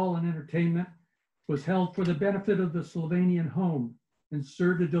Festival Ball and Entertainment was held for the benefit of the Slovenian home and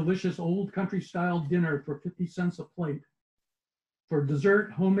served a delicious old country-style dinner for 50 cents a plate. For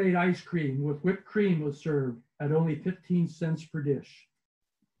dessert, homemade ice cream with whipped cream was served at only 15 cents per dish.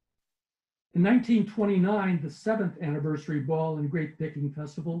 In 1929, the 7th anniversary Ball and Grape Picking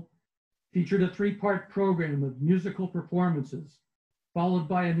Festival featured a 3-part program of musical performances, followed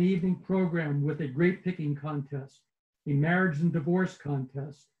by an evening program with a grape picking contest, a marriage and divorce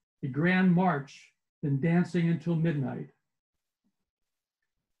contest, a grand march, then dancing until midnight.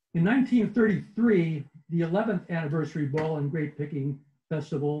 In 1933, the 11th anniversary Ball and Grape Picking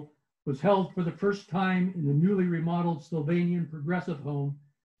Festival was held for the first time in the newly remodeled Slovenian Progressive Home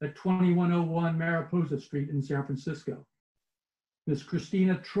at 2101 Mariposa Street in San Francisco. Miss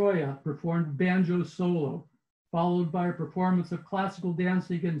Christina Troya performed banjo solo, followed by a performance of classical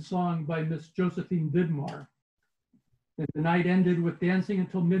dancing and song by Miss Josephine Vidmar. And the night ended with dancing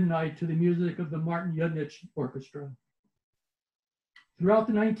until midnight to the music of the Martin Yudnich Orchestra. Throughout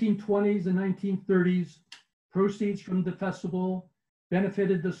the 1920s and 1930s, proceeds from the festival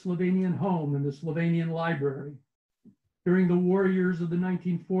benefited the Slovenian home and the Slovenian library. During the war years of the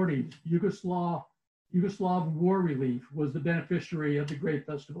 1940s, Yugoslav War Relief was the beneficiary of the Grape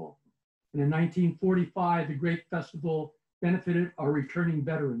Festival. And in 1945, the Grape Festival benefited our returning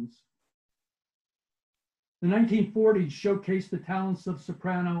veterans. The 1940s showcased the talents of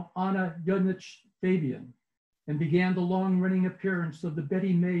soprano Anna Yudnich-Fabian and began the long-running appearance of the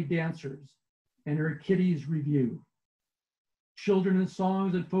Betty May Dancers and her Kitties Review. Children and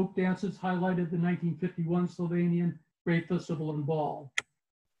songs and folk dances highlighted the 1951 Slovenian Grape Festival and Ball.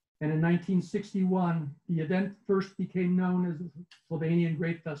 And in 1961, the event first became known as the Slovenian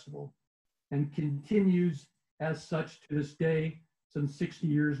Grape Festival and continues as such to this day, some 60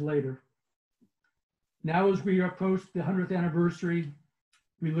 years later. Now, as we approach the 100th anniversary,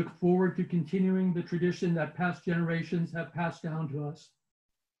 we look forward to continuing the tradition that past generations have passed down to us,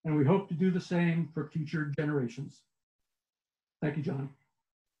 and we hope to do the same for future generations. Thank you, John.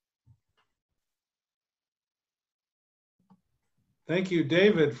 Thank you,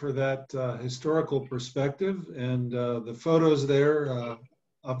 David, for that historical perspective, and the photos there,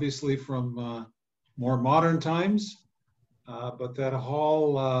 obviously from more modern times, but that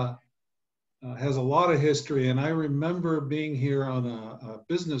hall has a lot of history. And I remember being here on a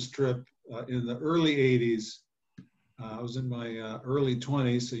business trip in the early 80s. I was in my early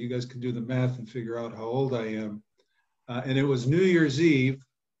 20s, so you guys can do the math and figure out how old I am. And it was New Year's Eve,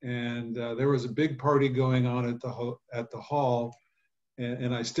 and there was a big party going on at the hall.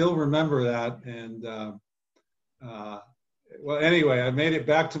 And I still remember that. And well, anyway, I made it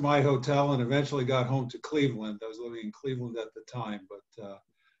back to my hotel and eventually got home to Cleveland. I was living in Cleveland at the time, but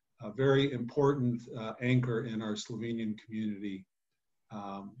a very important anchor in our Slovenian community.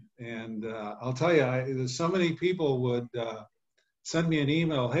 And I'll tell you, so many people would send me an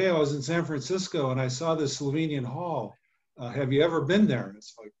email, hey, I was in San Francisco and I saw this Slovenian hall. Have you ever been there? And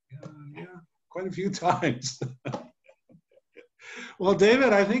it's like, yeah, quite a few times. Well,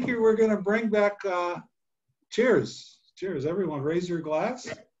 David, I think we're going to bring back, cheers. Cheers, everyone, raise your glass.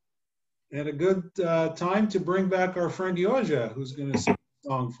 And a good time to bring back our friend Jozef, who's going to sing a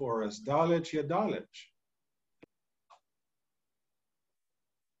song for us, Dalec je dalec.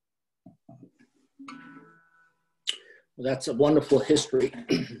 Well, that's a wonderful history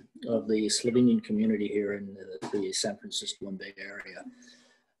of the Slovenian community here in the San Francisco and Bay Area.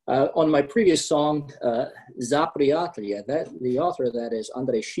 On my previous song, Za Prijatelje, the author of that is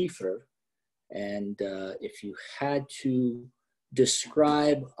Andrej Schiffer. And if you had to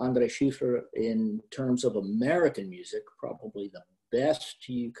describe Andrej Schiffer in terms of American music, probably the best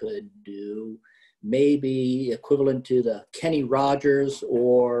you could do, maybe equivalent to the Kenny Rogers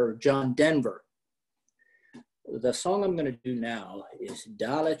or John Denver. The song I'm going to do now is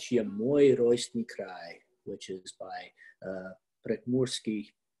Dalec je moj rojstni kraj, which is by a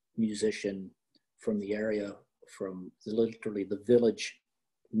Prekmurski musician from the area, from literally the village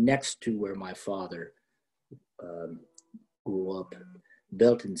next to where my father grew up,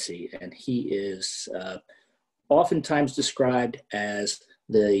 Beltinci, and he is oftentimes described as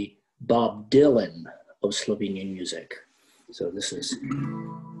the Bob Dylan of Slovenian music. So this is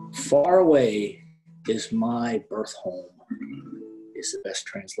Far Away is My Birth Home is the best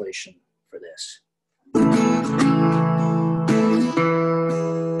translation for this.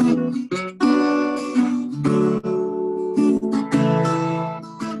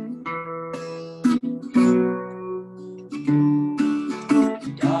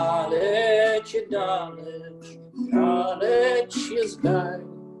 Dalec je zdaj,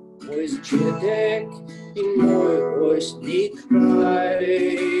 moj zčetek i moj rojstni kraj.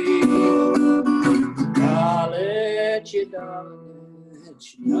 Daleć je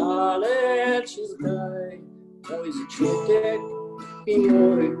daleć, daleć je zdaj, moj začetek i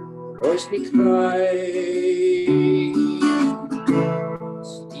moj rojstni kraj.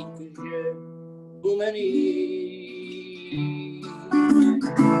 Slike že u meni,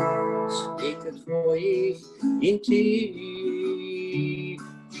 slike tvojih in ti,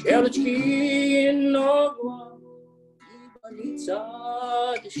 šelički nogla, ibanica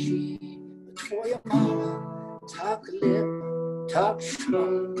diši, tvoja mama tak lep, tak šla.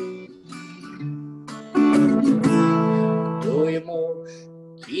 Kdo je mož,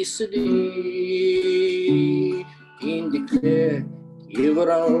 ki sedi in dekle, ki v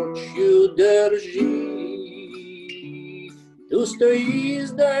ročju drži. Tu stoji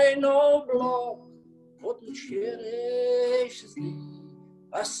zdaj nov blok, od včerajšnjih dni,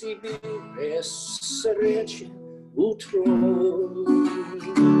 pa si bil res srečen utro.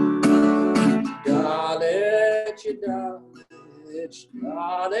 Daleć je daleć,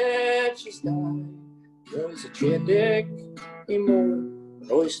 daleć je zdaj, moj začetek i moj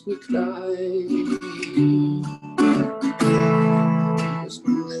rojstni kraj.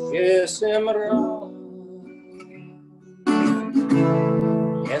 Spušče se mrak,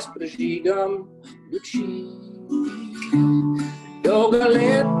 jaz prežigam luči. Dolga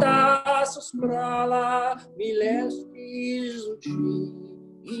leta so sprala mi lesti iz oči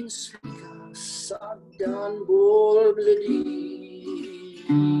in slika vsak dan bolj bledi.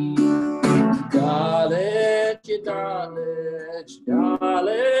 Daleć je daleč,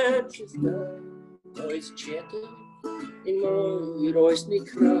 daleč je zdaj, moj začetek in moj rojstni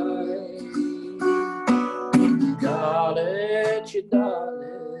kraj. Daleć je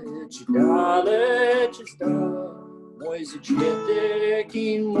daleč, daleč je zdaj, moj začetek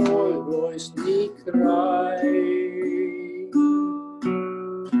in moj rojstni kraj.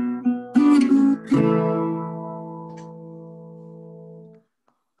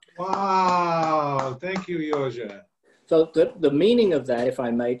 Wow, thank you, Jozef. So the meaning of that, if I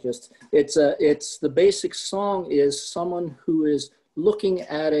might just, it's the basic song is someone who is looking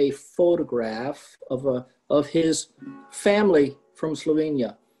at a photograph of his family from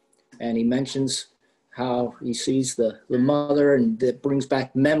Slovenia, and he mentions how he sees the mother, and that brings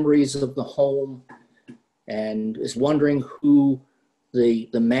back memories of the home, and is wondering who the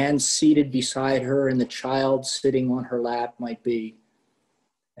man seated beside her and the child sitting on her lap might be.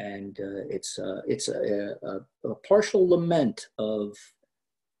 And it's a partial lament of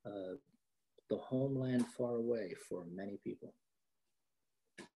the homeland far away for many people.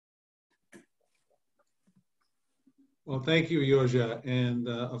 Well, thank you, Jozef. And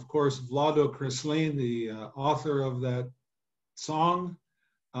of course, Vlado Kreslin, the author of that song,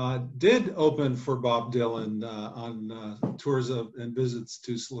 did open for Bob Dylan on tours and visits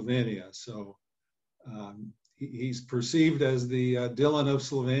to Slovenia. So he's perceived as the Dylan of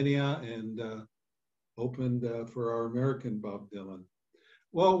Slovenia and opened for our American Bob Dylan.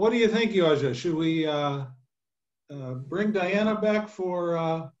 Well, what do you think, Jozef? Should we bring Diana back for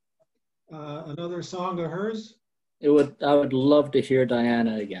another song of hers? I would love to hear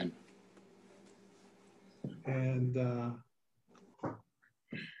Diana again. And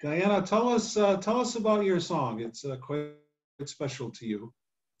Diana, tell us about your song. It's quite special to you.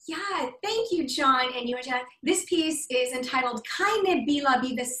 Yeah, thank you, John and Jozef. This piece is entitled Kaj ne bila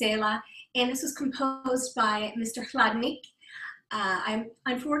bi vesela, and this was composed by Mr. Ravnik. I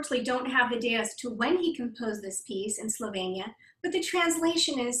unfortunately don't have the data as to when he composed this piece in Slovenia, but the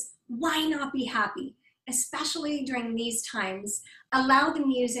translation is, why not be happy? Especially during these times, allow the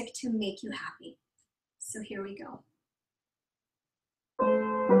music to make you happy. So here we go.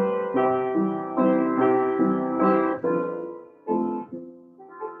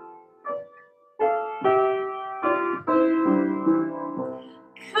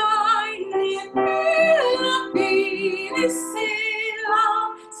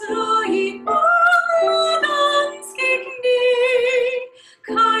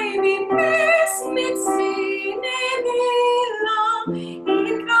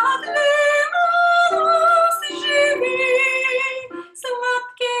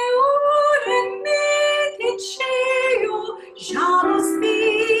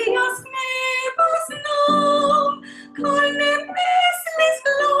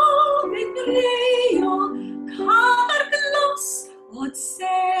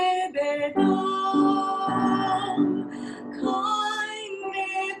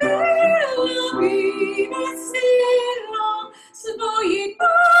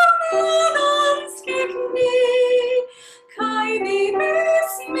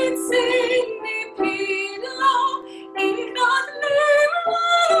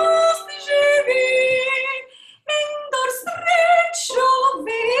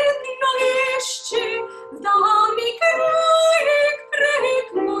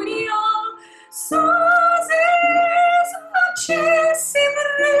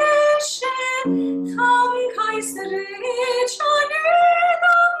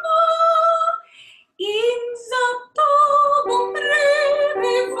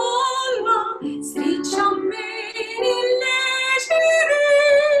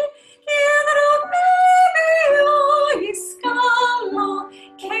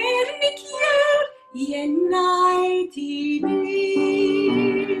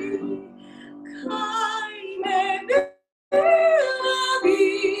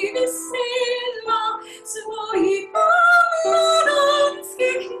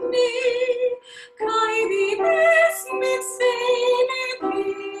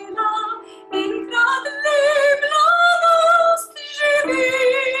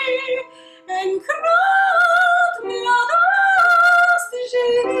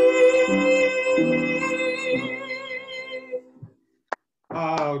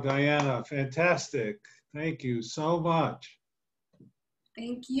 Diana, fantastic. Thank you so much.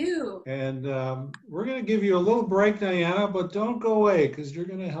 Thank you. And we're going to give you a little break, Diana, but don't go away because you're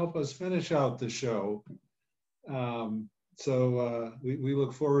going to help us finish out the show. We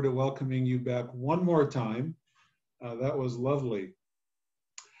look forward to welcoming you back one more time. That was lovely.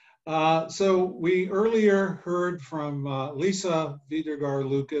 So we earlier heard from Lisa Vidergar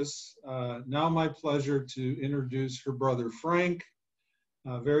Lucas. Now my pleasure to introduce her brother Frank,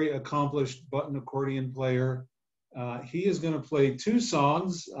 a very accomplished button accordion player. He is going to play two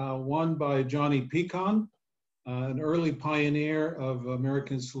songs, one by Johnny Pecan, an early pioneer of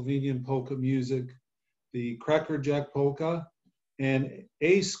American Slovenian polka music, the Crackerjack Polka, and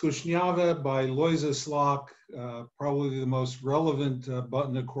A Skušnjava by Lojza Slak, probably the most relevant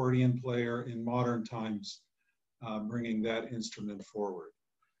button accordion player in modern times, bringing that instrument forward.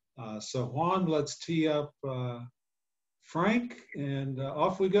 So Juan, let's tee up Frank, and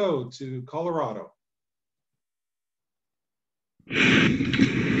off we go to Colorado.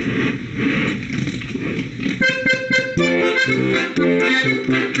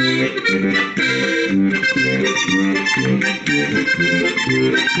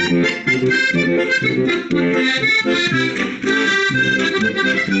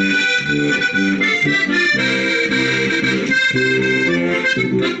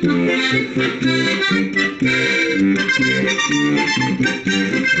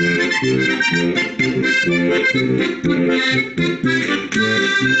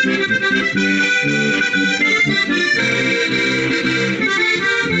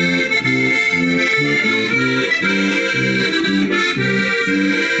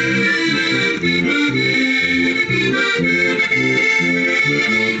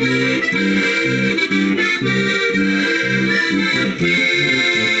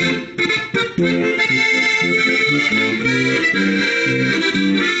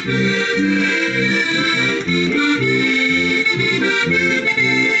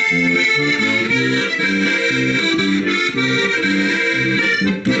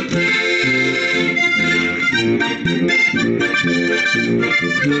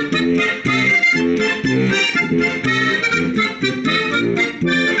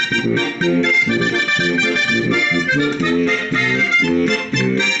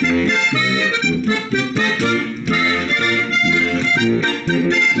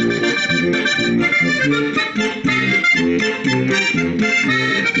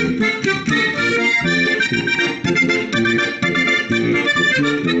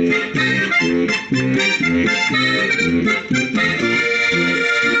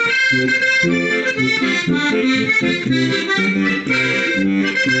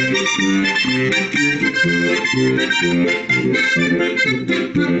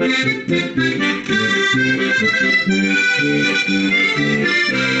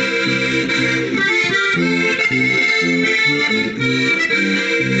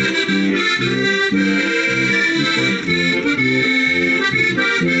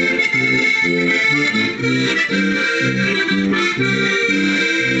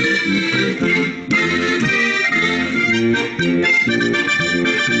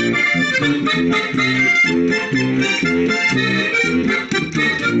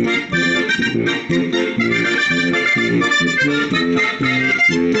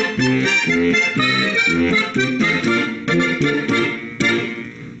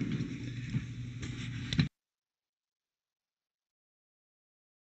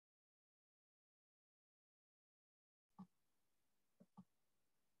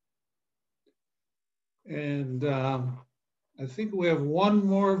 And I think we have one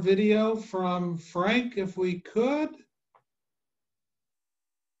more video from Frank, if we could.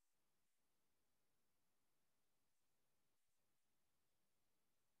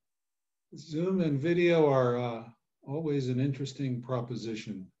 Zoom and video are always an interesting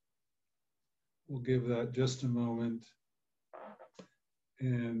proposition. We'll give that just a moment.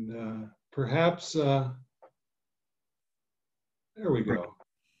 And perhaps, there we go.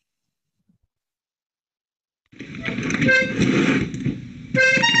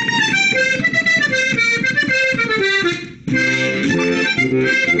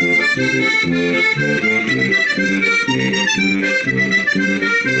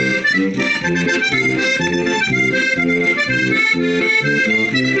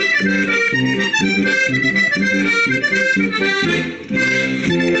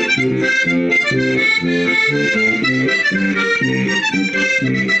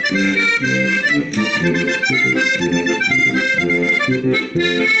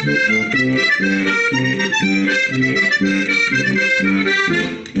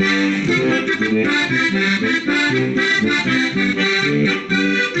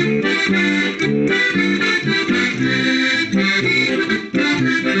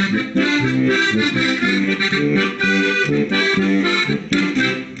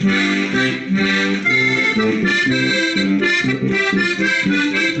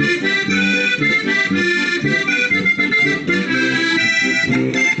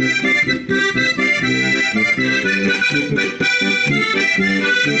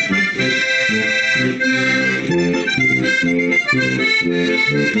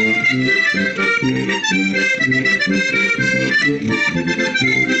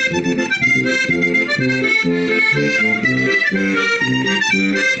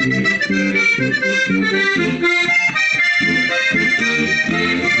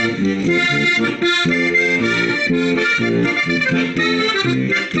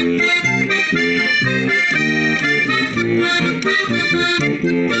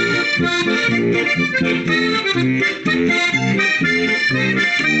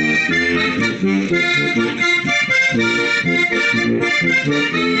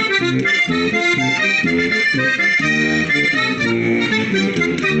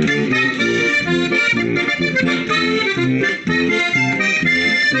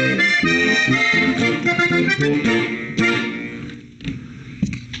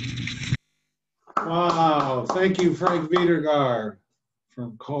 Wow, thank you, Frank Vidergar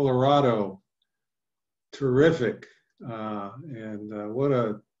from Colorado. Terrific. And what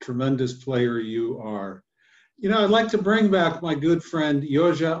a tremendous player you are. You know, I'd like to bring back my good friend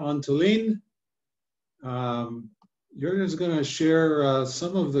Jozef Antolin. Jozef's going to share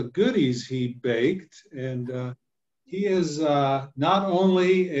some of the goodies he baked, and he is not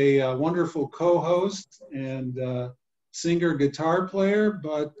only a wonderful co-host and singer guitar player,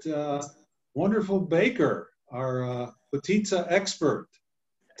 but wonderful baker, our potica expert.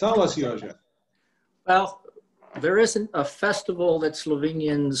 Tell us, Jozef. Well, there isn't a festival that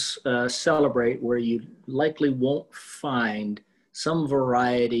Slovenians celebrate where you likely won't find some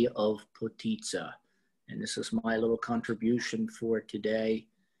variety of potica. And this is my little contribution for today.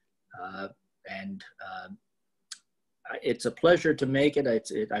 It's a pleasure to make it.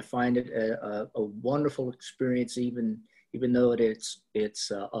 I find it a wonderful experience, even though it's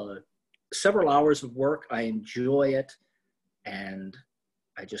several hours of work. I enjoy it, and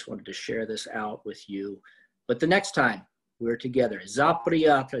I just wanted to share this out with you. But the next time we're together, za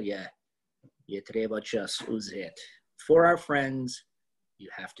prijatelje je treba čas uzet. For our friends, you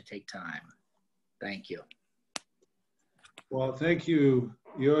have to take time. Thank you. Well, thank you,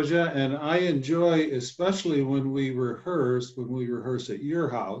 Jozef. And I enjoy, especially when we rehearse at your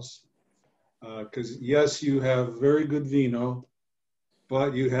house, because yes, you have very good vino,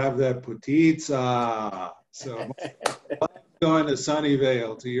 but you have that potica. So going to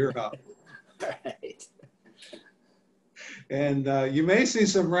Sunnyvale to your house. Right. And you may see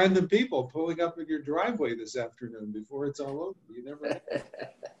some random people pulling up in your driveway this afternoon before it's all over. You never know.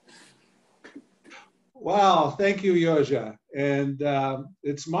 Wow, thank you, Jozef. And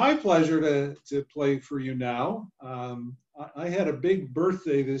it's my pleasure to play for you now. I had a big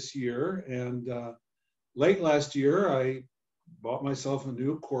birthday this year, and late last year, I bought myself a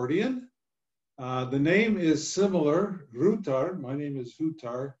new accordion. The name is similar, Rutar. My name is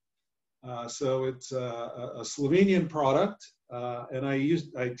Hutar. So it's a Slovenian product. And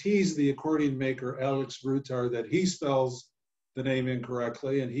I teased the accordion maker, Alex Rutar, that he spells the name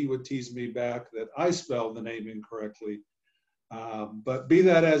incorrectly, and he would tease me back that I spelled the name incorrectly. But be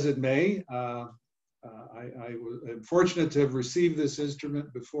that as it may, I'm fortunate to have received this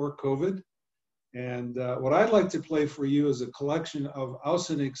instrument before COVID. And what I'd like to play for you is a collection of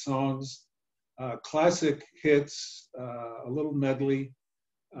Ausenik songs, classic hits, a little medley.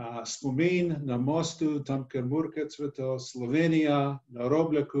 Spomin na mostu, tam kjer murke cveto, Slovenia, na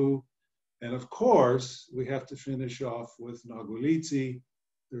Robleku. And of course, we have to finish off with Na Golici.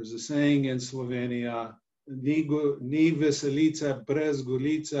 There's a saying in Slovenia, ni veselica brez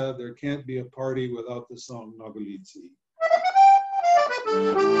Golica. There can't be a party without the song Na Golici.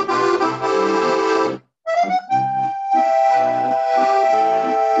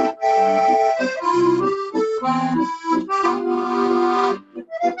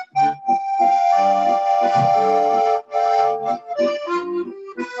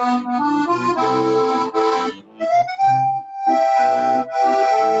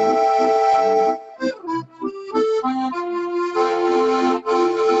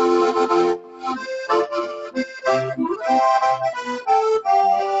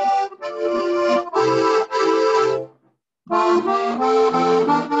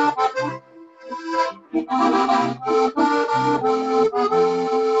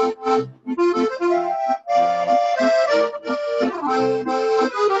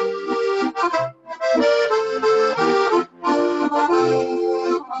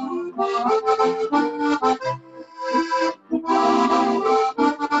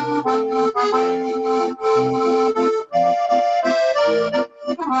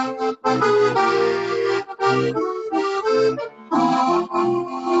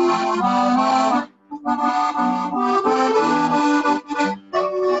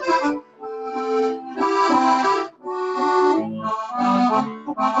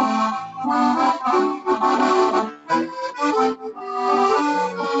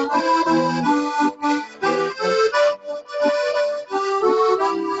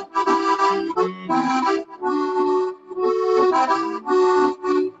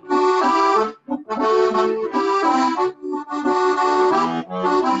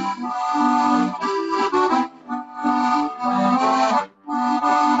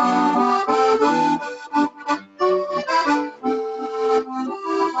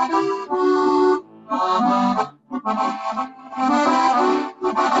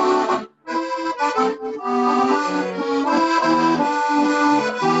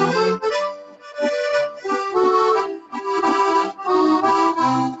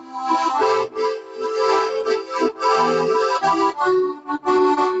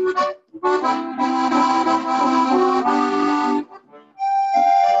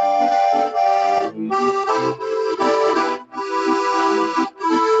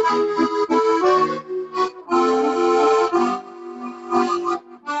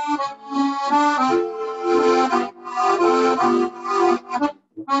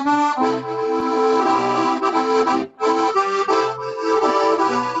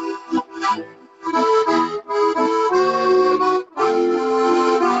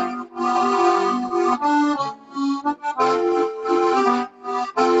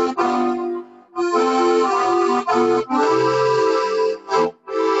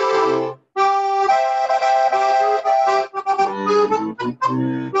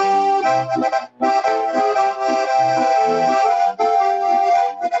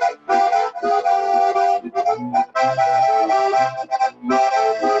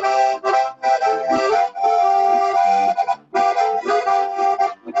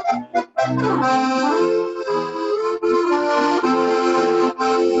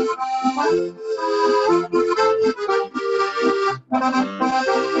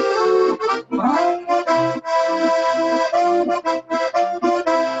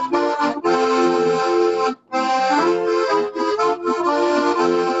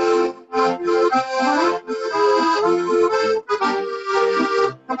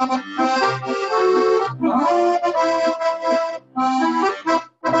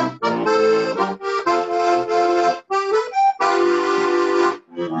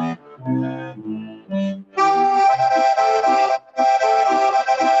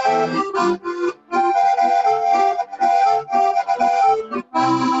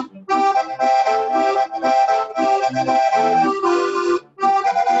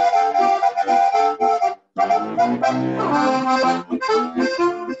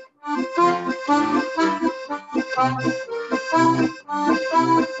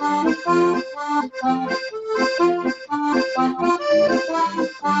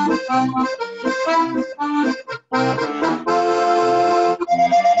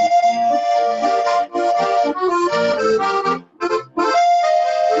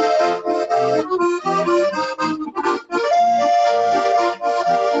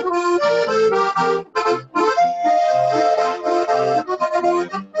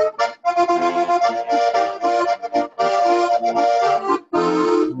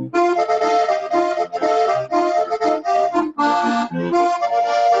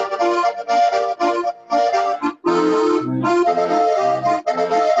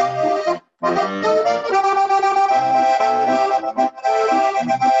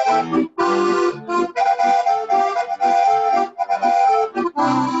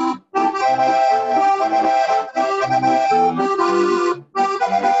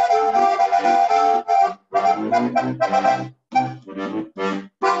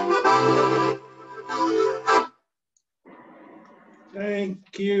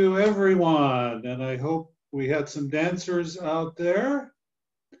 Thank you, everyone. And I hope we had some dancers out there.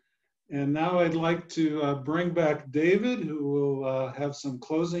 And now I'd like to bring back David, who will have some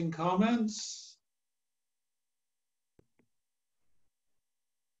closing comments.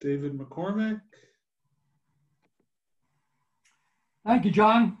 David McCormick. Thank you,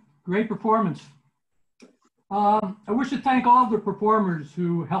 John. Great performance. I wish to thank all of the performers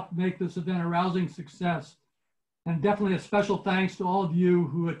who helped make this event a rousing success. And definitely a special thanks to all of you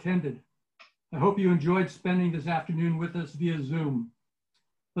who attended. I hope you enjoyed spending this afternoon with us via Zoom.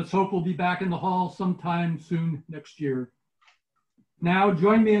 Let's hope we'll be back in the hall sometime soon next year. Now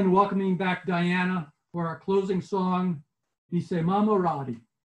join me in welcoming back Diana for our closing song, Nisemamo Radi.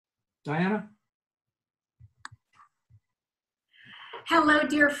 Diana? Hello,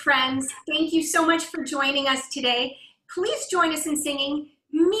 dear friends. Thank you so much for joining us today. Please join us in singing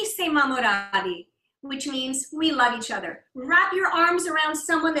Nisemamo Radi, which means we love each other. Wrap your arms around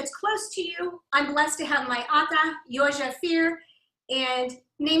someone that's close to you. I'm blessed to have my Ata, Jozef here, and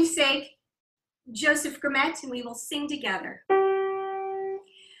namesake, Jozef Gremett, and we will sing together.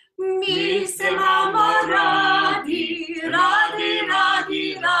 Nisemamo Radi, Radi,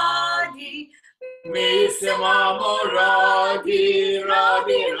 Radi, Radi. Nisemamo Radi,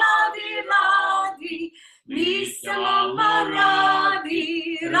 Radi, Radi, Radi. Nisemamo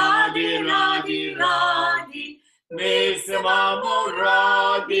Radi, Radi, Radi, Radi. Nisemamo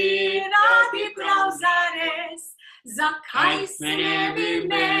Radi, Radi prav zares. Zakaj se ne bi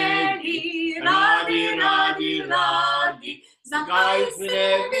imeli, Radi, Radi, Radi. Zakaj se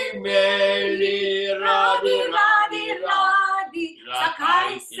ne bi imeli, Radi, Radi, Radi.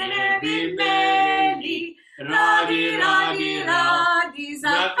 Zakaj se ne bi imeli, Radi, Radi, Radi.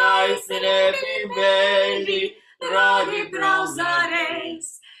 Zakaj se ne bi imeli, Radi prav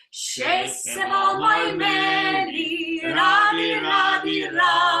zares. Še se bomo imeli, Radi, Radi,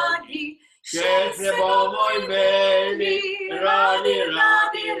 Radi. Še se bomo imeli, Radi,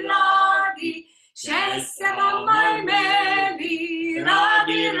 Radi, Radi. Še se bomo imeli,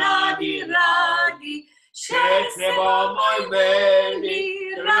 Radi, Radi, Radi. Še se bomo imeli,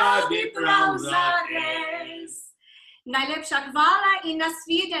 bi prav zares. Najlepša hvala in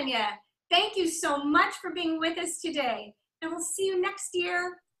nasvidenje. Thank you so much for being with us today. And we'll see you next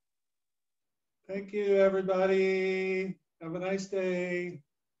year. Thank you, everybody. Have a nice day.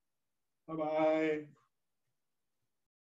 Bye-bye.